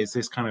 as I say, is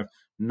this kind of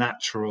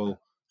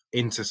natural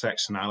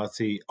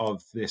intersectionality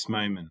of this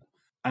moment.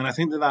 And I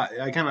think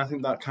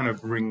that kind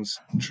of rings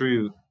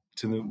true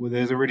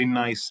there's a really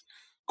nice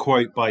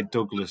quote by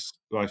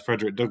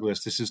Frederick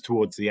Douglass. This is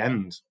towards the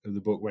end of the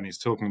book when he's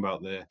talking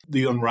about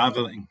the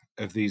unraveling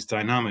of these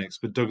dynamics.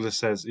 But Douglass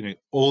says, you know,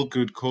 all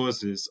good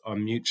causes are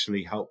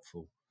mutually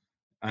helpful.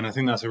 And I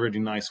think that's a really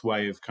nice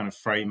way of kind of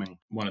framing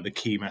one of the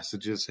key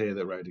messages here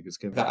that Roediger's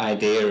given. That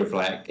idea of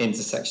like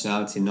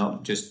intersectionality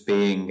not just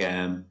being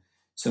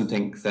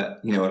something that,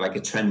 you know, like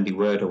a trendy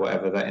word or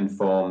whatever that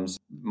informs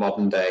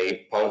modern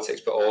day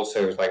politics, but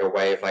also is like a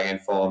way of like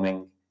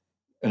informing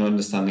an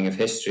understanding of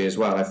history as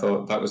well. I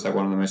thought that was like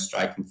one of the most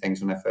striking things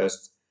when I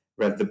first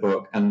read the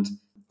book. And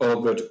all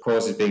good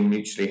causes being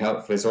mutually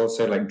helpful is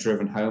also like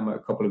driven home at a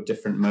couple of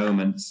different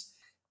moments.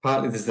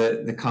 Partly there's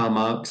the Karl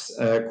Marx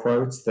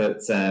quote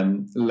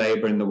that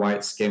labour in the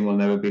white skin will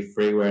never be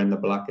free where in the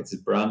black it is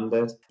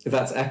branded.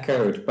 That's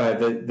echoed by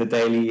the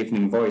Daily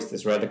Evening Voice,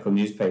 this radical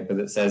newspaper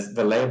that says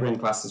the labouring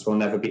classes will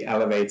never be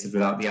elevated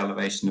without the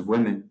elevation of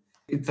women.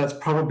 That's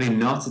probably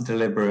not a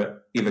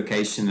deliberate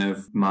evocation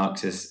of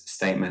Marx's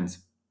statement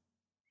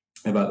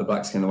about the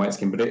black skin and the white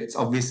skin, but it's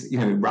obviously, you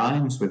know, it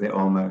rhymes with it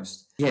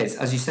almost. Yeah, it's,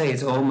 as you say,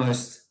 it's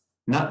almost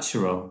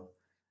natural.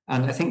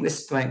 And I think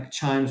this like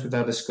chimes with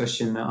our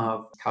discussion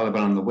of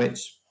Caliban and the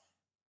Witch,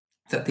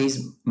 that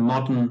these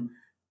modern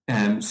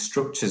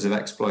structures of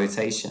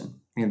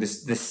exploitation, you know,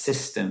 this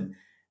system,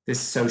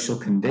 this social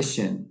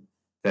condition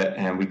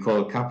that we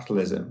call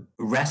capitalism,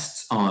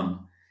 rests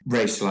on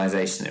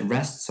racialization. It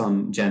rests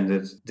on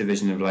gendered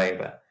division of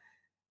labor.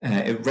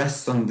 It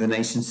rests on the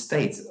nation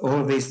state. All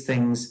of these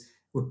things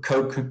were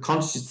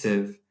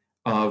constitutive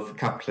of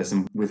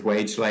capitalism with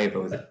wage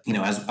labor, you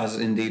know, as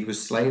indeed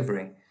was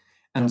slavery.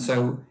 And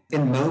so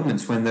in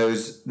moments when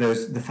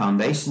the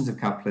foundations of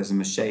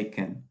capitalism are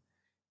shaken,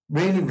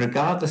 really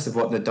regardless of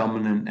what the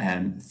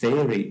dominant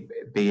theory,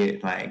 be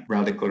it like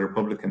radical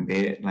Republican,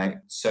 be it like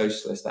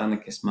socialist,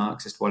 anarchist,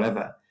 Marxist,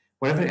 whatever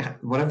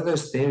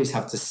those theories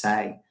have to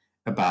say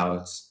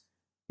about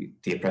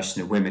the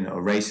oppression of women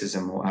or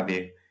racism or what have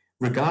you,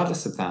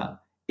 regardless of that,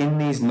 in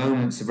these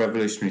moments of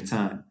revolutionary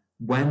time,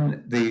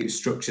 when the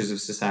structures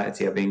of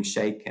society are being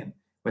shaken,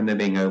 when they're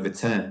being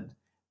overturned,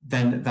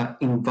 then that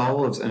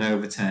involves an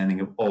overturning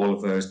of all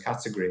of those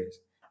categories.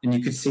 And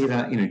you could see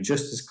that, you know,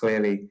 just as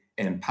clearly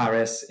in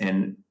Paris,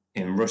 in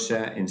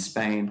Russia, in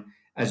Spain,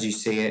 as you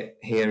see it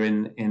here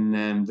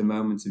in the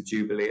moments of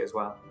Jubilee as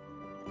well.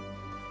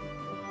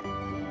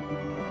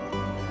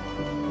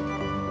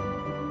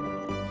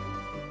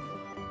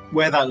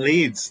 Where that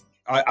leads,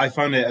 I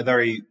found it a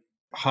very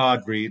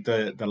hard read,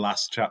 the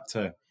last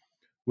chapter,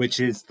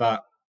 which is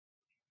that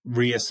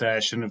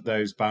reassertion of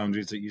those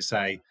boundaries that you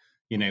say,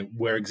 you know,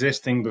 were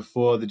existing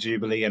before the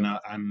Jubilee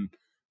and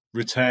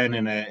return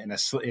in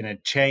a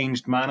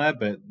changed manner,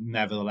 but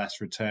nevertheless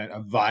return a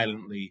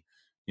violently,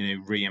 you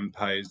know,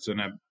 reimposed.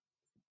 And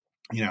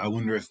I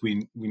wonder if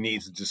we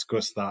need to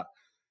discuss that.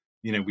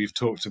 We've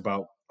talked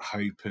about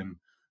hope and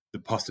the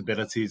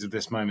possibilities of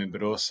this moment,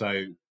 but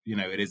also,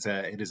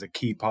 it is a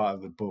key part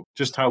of the book,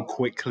 just how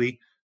quickly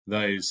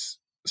those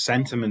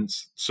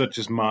sentiments, such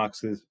as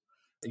Marx's,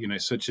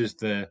 such as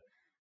the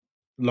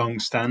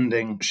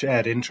long-standing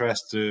shared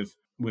interests of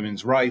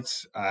women's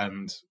rights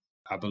and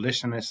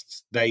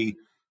abolitionists, they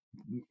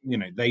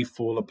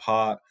fall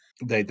apart.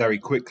 They very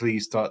quickly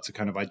start to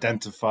kind of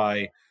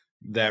identify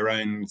their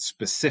own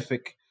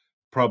specific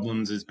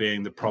problems as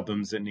being the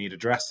problems that need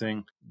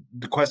addressing.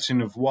 The question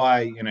of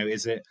why,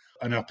 is it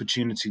an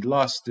opportunity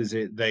lost? Is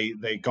it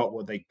they got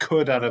what they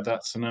could out of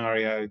that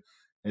scenario?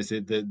 Is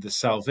it the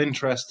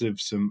self-interest of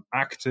some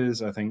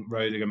actors? I think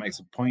Roediger makes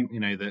a point,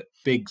 that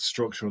big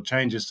structural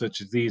changes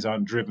such as these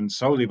aren't driven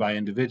solely by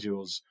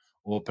individuals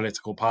or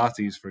political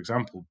parties, for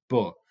example,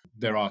 but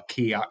there are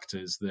key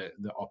actors that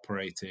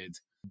operated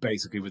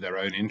basically with their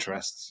own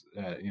interests,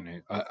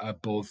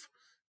 above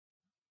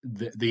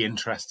the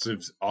interests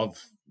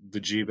of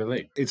the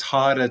Jubilee. It's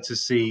harder to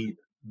see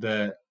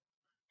the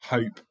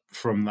hope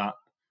from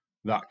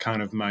that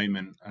kind of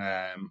moment,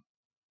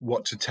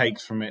 what to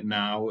take from it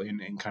now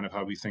in kind of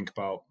how we think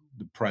about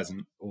the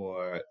present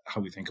or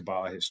how we think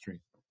about our history.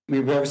 We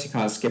obviously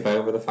can't skip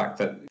over the fact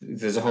that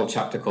there's a whole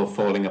chapter called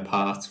Falling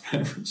Apart,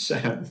 which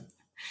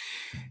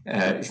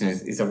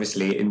is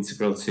obviously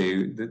integral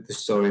to the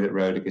story that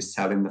Roediger is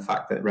telling, the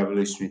fact that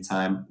revolutionary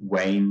time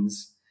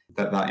wanes,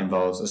 that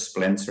involves a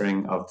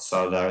splintering of the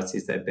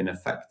solidarities that have been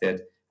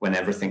affected when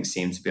everything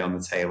seemed to be on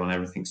the table and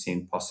everything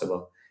seemed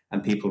possible,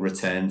 and people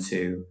return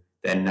to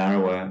their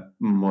narrower,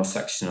 more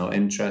sectional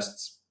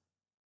interests.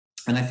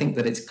 And I think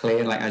that it's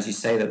clear, like as you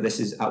say, that this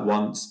is at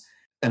once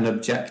an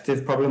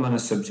objective problem and a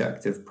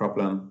subjective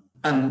problem.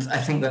 And I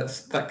think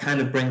that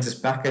kind of brings us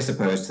back, I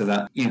suppose, to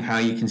that, how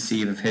you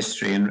conceive of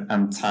history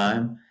and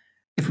time.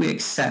 If we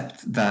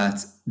accept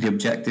that the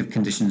objective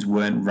conditions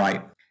weren't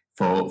right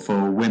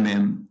for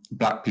women,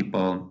 Black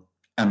people,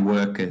 and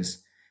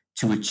workers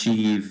to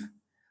achieve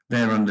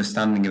their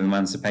understanding of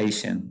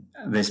emancipation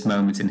at this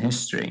moment in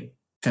history,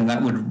 then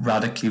that would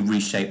radically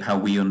reshape how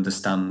we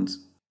understand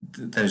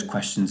those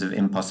questions of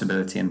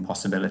impossibility and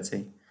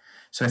possibility.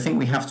 So I think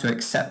we have to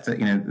accept that,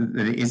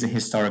 that it is a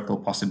historical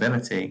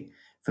possibility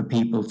for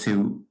people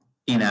to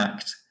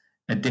enact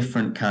a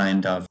different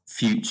kind of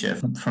future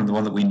from the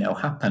one that we know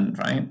happened,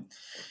 right?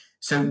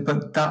 So,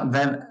 but that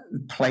then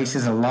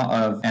places a lot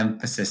of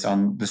emphasis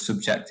on the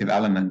subjective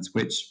elements,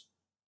 which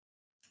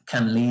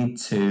can lead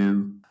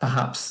to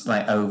perhaps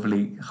like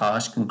overly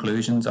harsh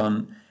conclusions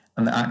on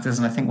the actors.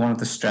 And I think one of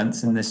the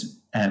strengths in this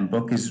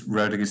book is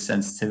Roediger's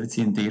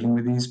sensitivity in dealing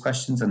with these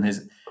questions and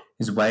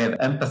his way of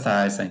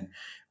empathizing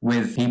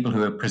with people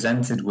who are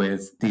presented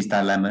with these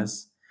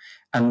dilemmas.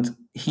 And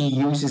he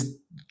uses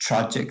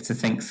tragic to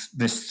think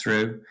this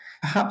through.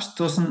 Perhaps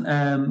doesn't,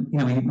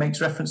 he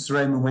makes reference to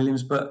Raymond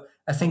Williams, but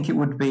I think it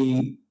would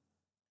be,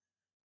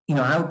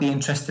 I would be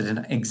interested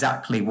in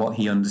exactly what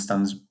he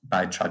understands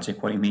by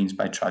tragic, what he means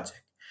by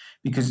tragic.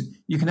 Because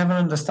you can have an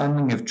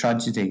understanding of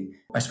tragedy,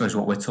 I suppose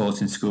what we're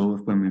taught in school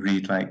when we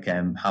read like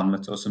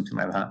Hamlet or something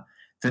like that,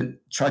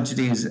 that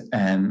tragedy is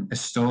a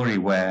story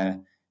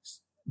where,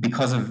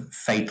 because of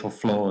fatal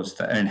flaws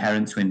that are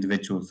inherent to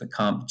individuals that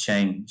can't be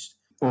changed,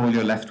 all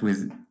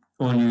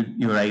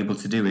you're able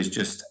to do is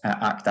just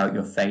act out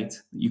your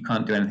fate. You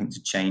can't do anything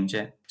to change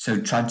it. So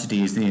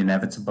tragedy is the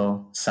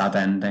inevitable, sad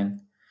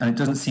ending. And it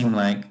doesn't seem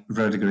like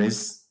Roediger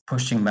is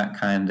pushing that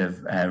kind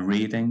of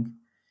reading.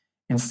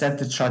 Instead,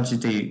 the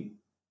tragedy,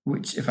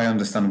 which if I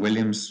understand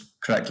Williams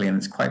correctly, and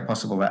it's quite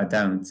possible that I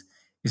don't,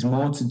 is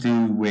more to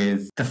do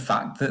with the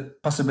fact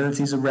that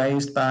possibilities are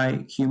raised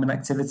by human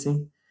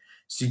activity.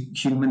 So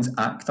humans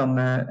act on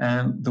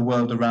the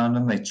world around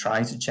them. They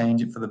try to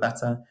change it for the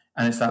better.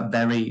 And it's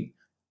the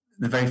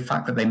very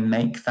fact that they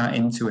make that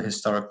into a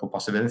historical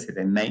possibility.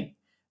 They make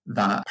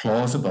that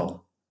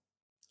plausible,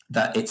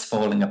 that it's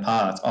falling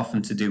apart,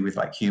 often to do with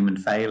like human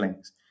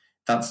failings.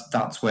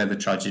 That's where the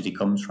tragedy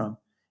comes from.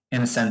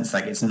 In a sense,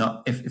 like it's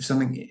not, if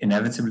something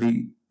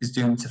inevitably is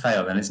doomed to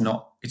fail, then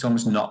it's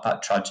almost not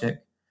that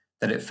tragic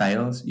that it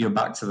fails. You're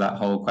back to that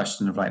whole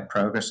question of like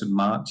progress of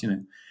Marx.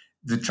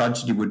 The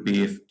tragedy would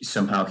be if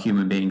somehow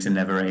human beings are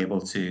never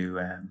able to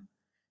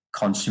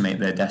consummate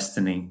their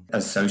destiny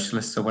as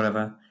socialists or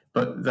whatever.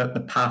 But that the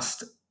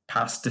past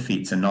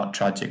defeats are not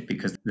tragic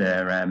because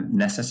they're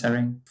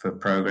necessary for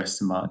progress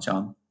to march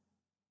on.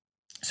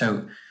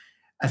 So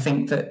I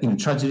think that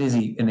tragedy is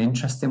an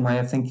interesting way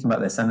of thinking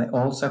about this, and it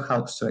also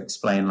helps to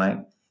explain like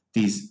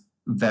these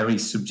very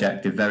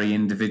subjective, very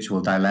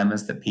individual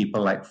dilemmas that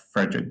people like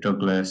Frederick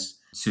Douglass,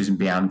 Susan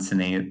B.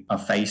 Anthony are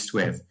faced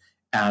with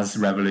as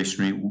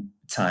revolutionary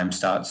time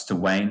starts to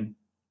wane.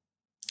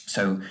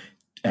 So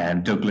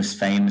Douglass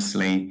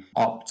famously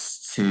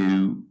opts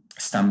to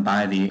stand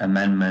by the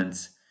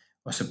amendment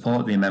or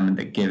support the amendment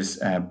that gives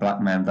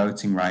Black men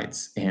voting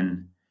rights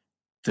in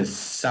the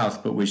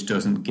South, but which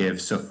doesn't give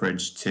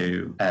suffrage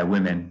to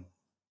women.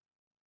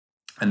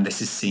 And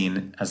this is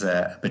seen as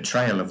a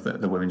betrayal of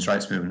the women's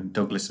rights movement.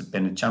 Douglass had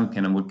been a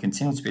champion and would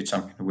continue to be a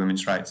champion of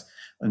women's rights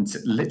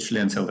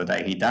literally until the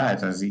day he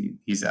died, as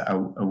he's at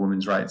a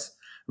women's rights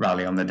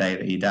rally on the day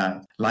that he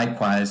died.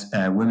 Likewise,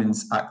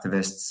 women's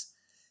activists,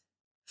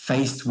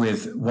 faced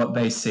with what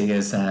they see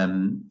as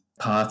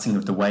parting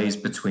of the ways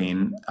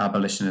between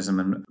abolitionism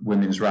and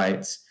women's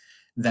rights,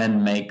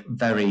 then make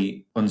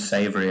very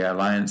unsavory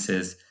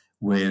alliances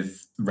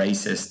with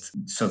racist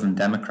Southern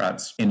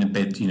Democrats in a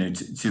bid,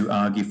 to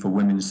argue for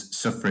women's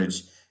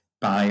suffrage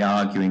by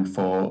arguing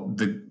for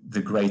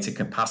the greater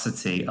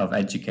capacity of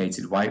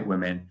educated white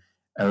women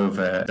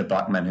over the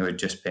black men who had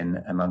just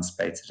been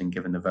emancipated and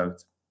given the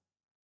vote.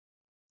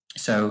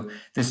 So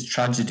this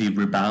tragedy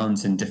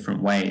rebounds in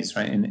different ways,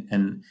 right?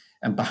 And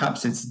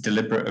perhaps it's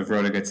deliberate of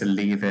Roediger to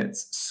leave it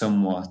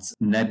somewhat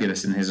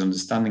nebulous in his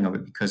understanding of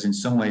it, because in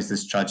some ways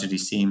this tragedy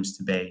seems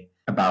to be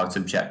about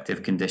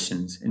objective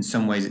conditions. In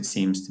some ways it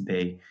seems to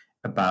be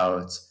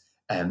about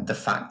the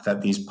fact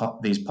that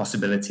these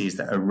possibilities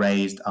that are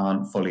raised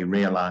aren't fully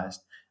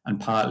realized.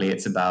 And partly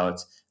it's about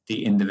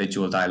the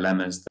individual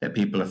dilemmas that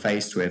people are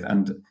faced with.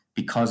 And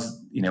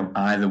because,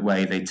 either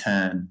way they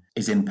turn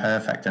is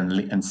imperfect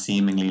and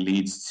seemingly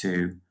leads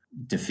to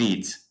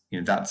defeat,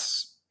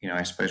 that's,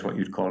 I suppose what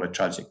you'd call a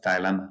tragic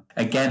dilemma.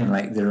 Again,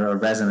 like there are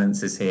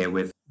resonances here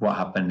with what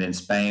happened in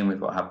Spain, with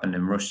what happened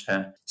in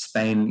Russia.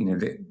 Spain,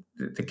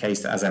 the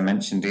case that, as I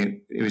mentioned,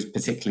 it was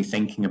particularly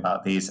thinking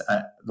about these,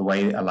 the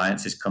way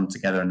alliances come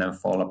together and then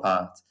fall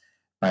apart.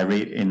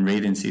 In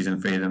reading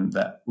Season Freedom,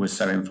 that was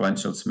so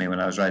influential to me when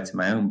I was writing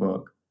my own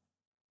book,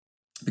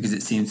 because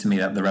it seemed to me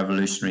that the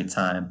revolutionary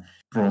time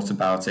brought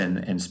about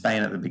in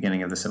Spain at the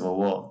beginning of the Civil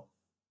War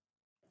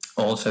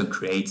also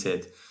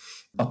created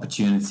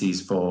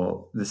opportunities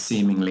for the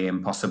seemingly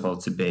impossible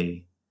to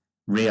be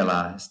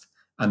realized.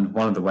 And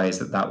one of the ways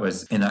that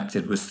was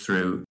enacted was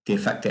through the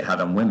effect it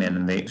had on women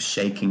and the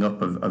shaking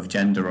up of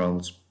gender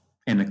roles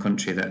in a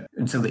country that,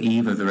 until the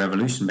eve of the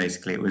revolution,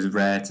 basically, it was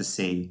rare to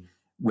see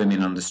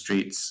women on the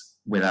streets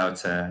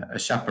without a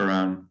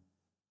chaperone.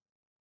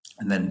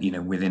 And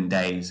then, within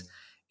days,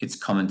 it's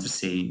common to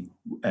see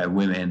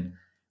women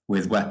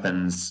with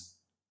weapons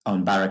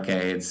on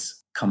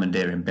barricades,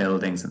 commandeering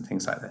buildings and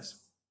things like this.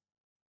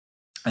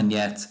 And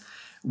yet,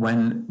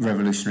 when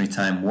revolutionary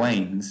time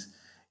wanes,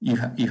 you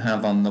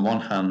have on the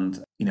one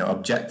hand,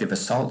 objective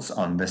assaults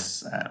on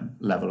this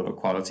level of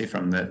equality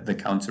from the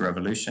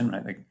counter-revolution,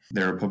 right? Like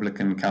the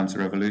Republican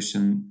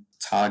counter-revolution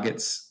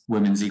targets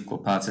women's equal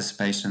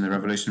participation in the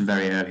revolution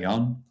very early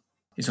on.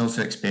 It's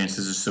also experienced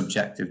as a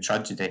subjective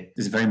tragedy.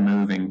 There's a very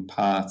moving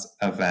part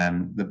of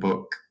the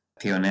book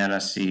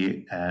Pioneras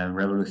y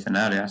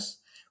Revolucionarias,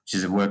 which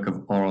is a work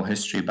of oral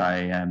history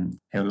by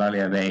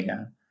Eulalia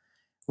Vega,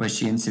 where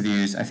she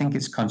interviews, I think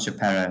it's Concha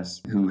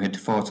Perez, who had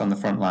fought on the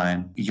front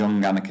line, a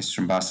young anarchist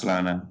from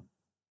Barcelona,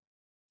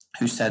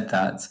 who said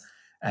that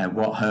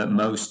what hurt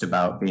most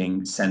about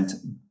being sent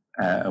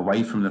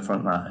away from the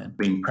front line,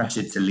 being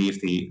pressured to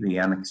leave the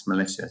anarchist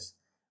militias,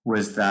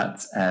 was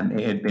that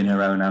it had been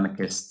her own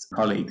anarchist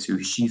colleagues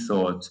who she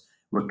thought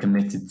were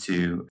committed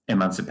to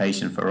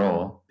emancipation for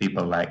all,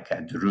 people like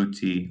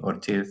Durruti,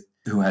 Ortiz,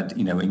 who had,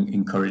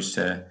 encouraged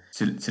her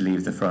to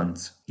leave the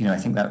front. I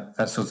think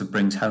that sort of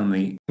brings home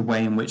the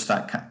way in which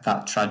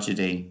that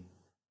tragedy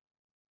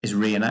is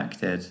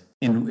reenacted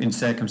in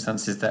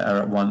circumstances that are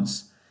at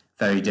once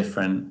very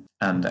different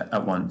and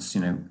at once,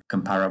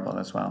 comparable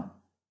as well.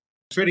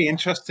 It's really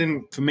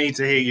interesting for me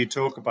to hear you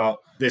talk about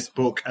this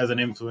book as an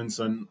influence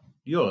on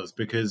yours,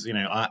 because,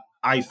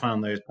 I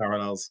found those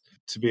parallels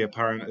to be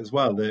apparent as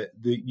well, that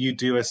you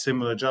do a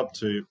similar job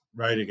to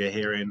Roediger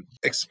here in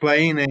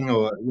explaining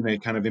or,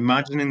 kind of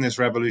imagining this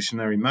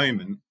revolutionary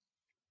moment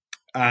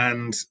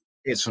and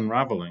its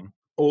unraveling,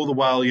 all the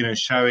while,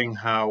 showing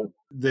how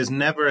there's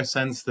never a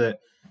sense that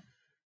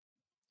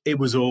it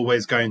was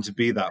always going to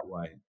be that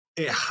way.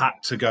 It had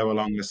to go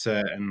along a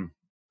certain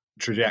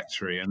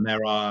trajectory. And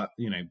there are,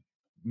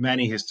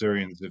 many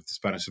historians of the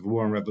Spanish Civil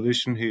War and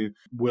Revolution who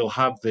will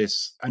have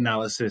this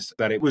analysis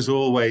that it was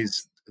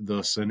always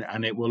thus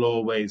and it will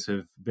always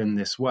have been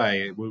this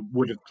way. It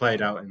would have played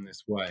out in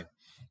this way.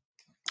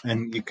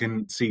 And you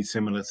can see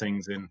similar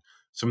things in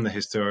some of the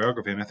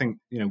historiography. And I think,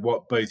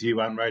 what both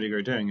you and Roediger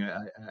are doing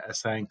are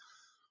saying,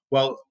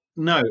 well,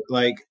 no,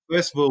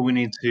 first of all, we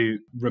need to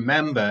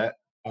remember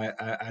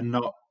and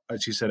not,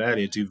 as you said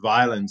earlier, do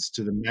violence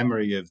to the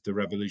memory of the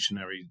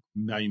revolutionary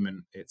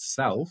moment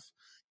itself.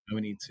 And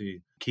we need to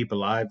keep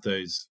alive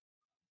those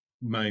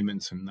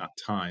moments in that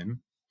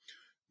time.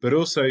 But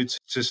also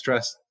to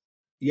stress,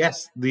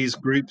 yes, these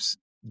groups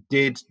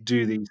did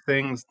do these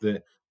things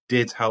that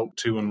did help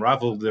to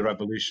unravel the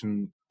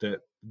revolution that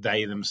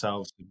they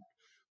themselves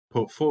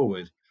put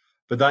forward.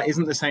 But that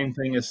isn't the same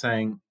thing as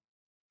saying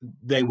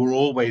they were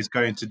always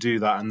going to do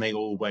that and they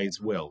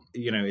always will.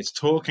 It's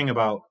talking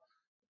about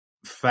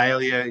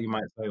failure, you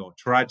might say, or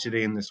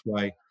tragedy in this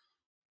way,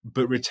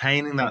 but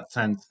retaining that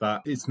sense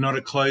that it's not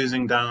a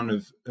closing down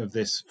of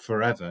this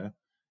forever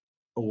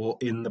or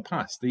in the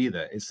past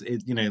either. It's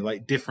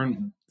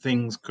different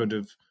things could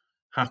have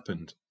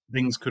happened,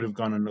 things could have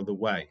gone another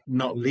way,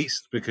 not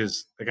least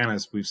because, again,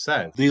 as we've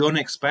said, the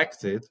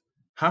unexpected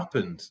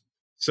happened.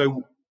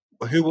 So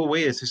who are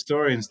we as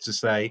historians to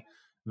say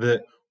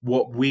that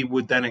what we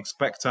would then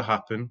expect to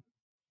happen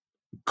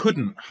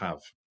couldn't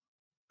have,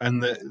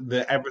 and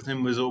that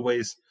everything was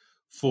always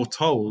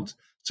foretold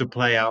to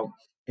play out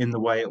in the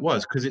way it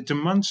was, because it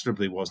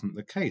demonstrably wasn't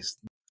the case.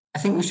 I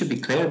think we should be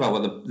clear about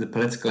what the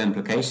political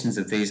implications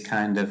of these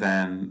kind of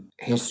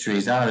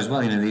histories are as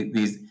well.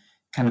 These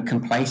kind of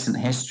complacent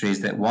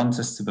histories that want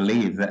us to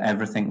believe that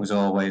everything was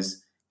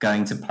always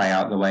going to play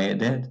out the way it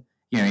did.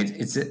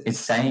 It's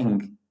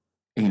saying,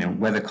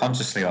 whether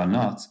consciously or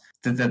not,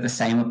 that the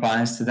same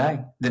applies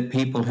today. That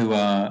people who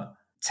are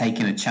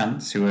taking a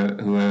chance, who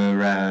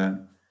are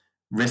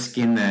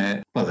risking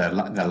their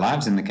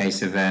lives in the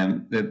case of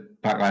the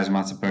Black Lives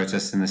Matter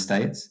protests in the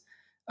States,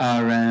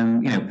 are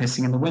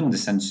pissing in the wind,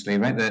 essentially,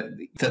 right?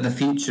 That the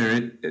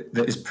future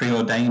that is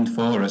preordained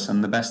for us,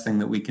 and the best thing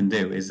that we can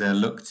do is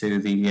look to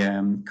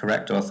the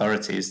correct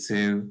authorities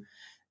to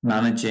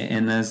manage it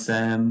in as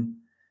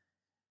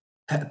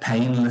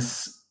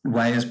painless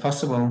way as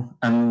possible.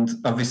 And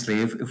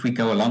obviously, if we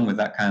go along with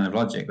that kind of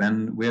logic,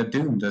 then we are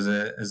doomed as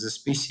a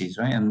species,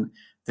 right? And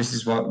this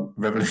is what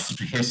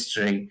revolutionary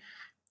history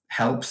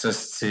helps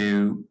us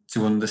to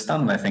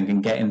understand, I think,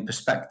 and get in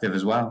perspective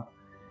as well.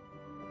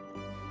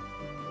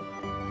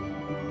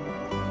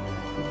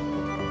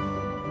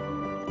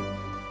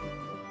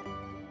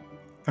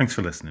 Thanks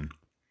for listening.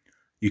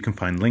 You can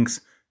find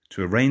links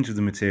to a range of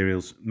the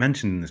materials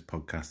mentioned in this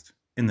podcast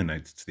in the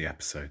notes to the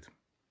episode.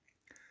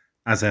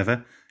 As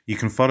ever, you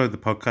can follow the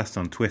podcast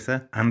on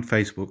Twitter and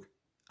Facebook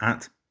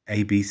at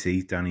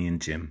ABC Danny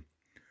and Jim,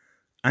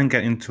 and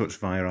get in touch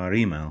via our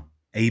email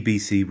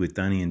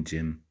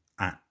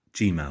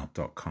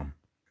abcwithdannyandjim@gmail.com.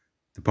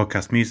 The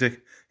podcast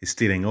music is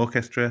Stealing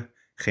Orchestra,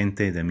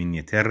 Gente de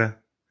Miña Terra.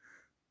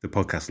 The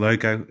podcast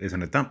logo is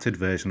an adapted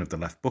version of the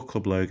Left Book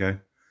Club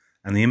logo,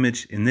 and the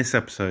image in this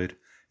episode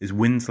is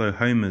Winslow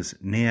Homer's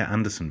Near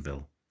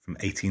Andersonville from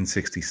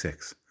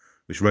 1866,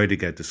 which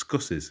Roediger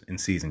discusses in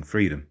Seizing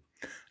Freedom,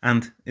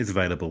 and is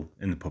available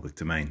in the public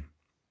domain.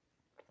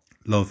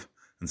 Love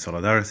and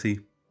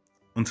solidarity.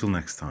 Until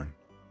next time.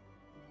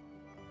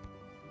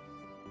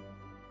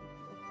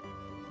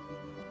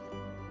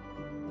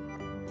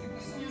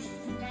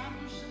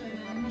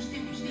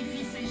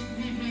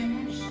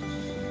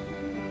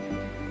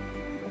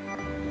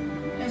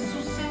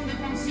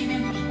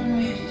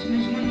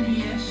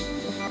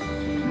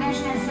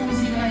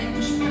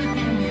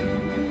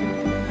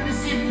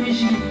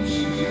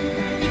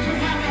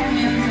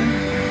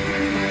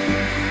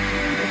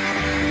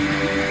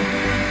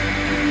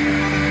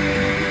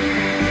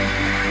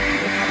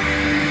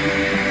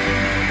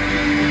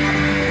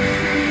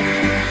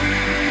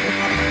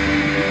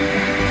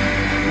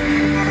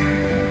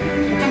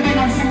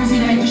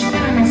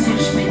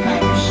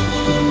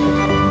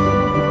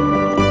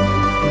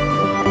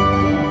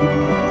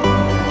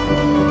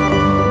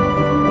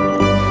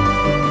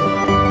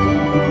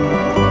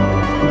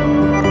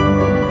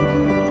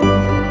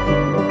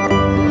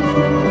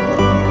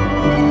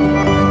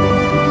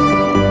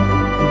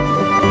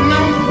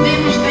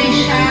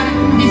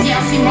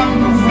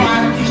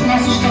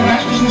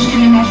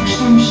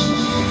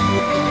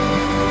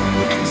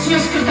 Senhor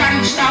Secretário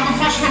de Estado,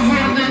 faz favor,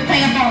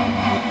 tem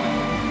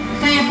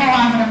a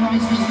palavra, não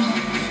existe.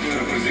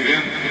 Senhora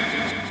Presidente.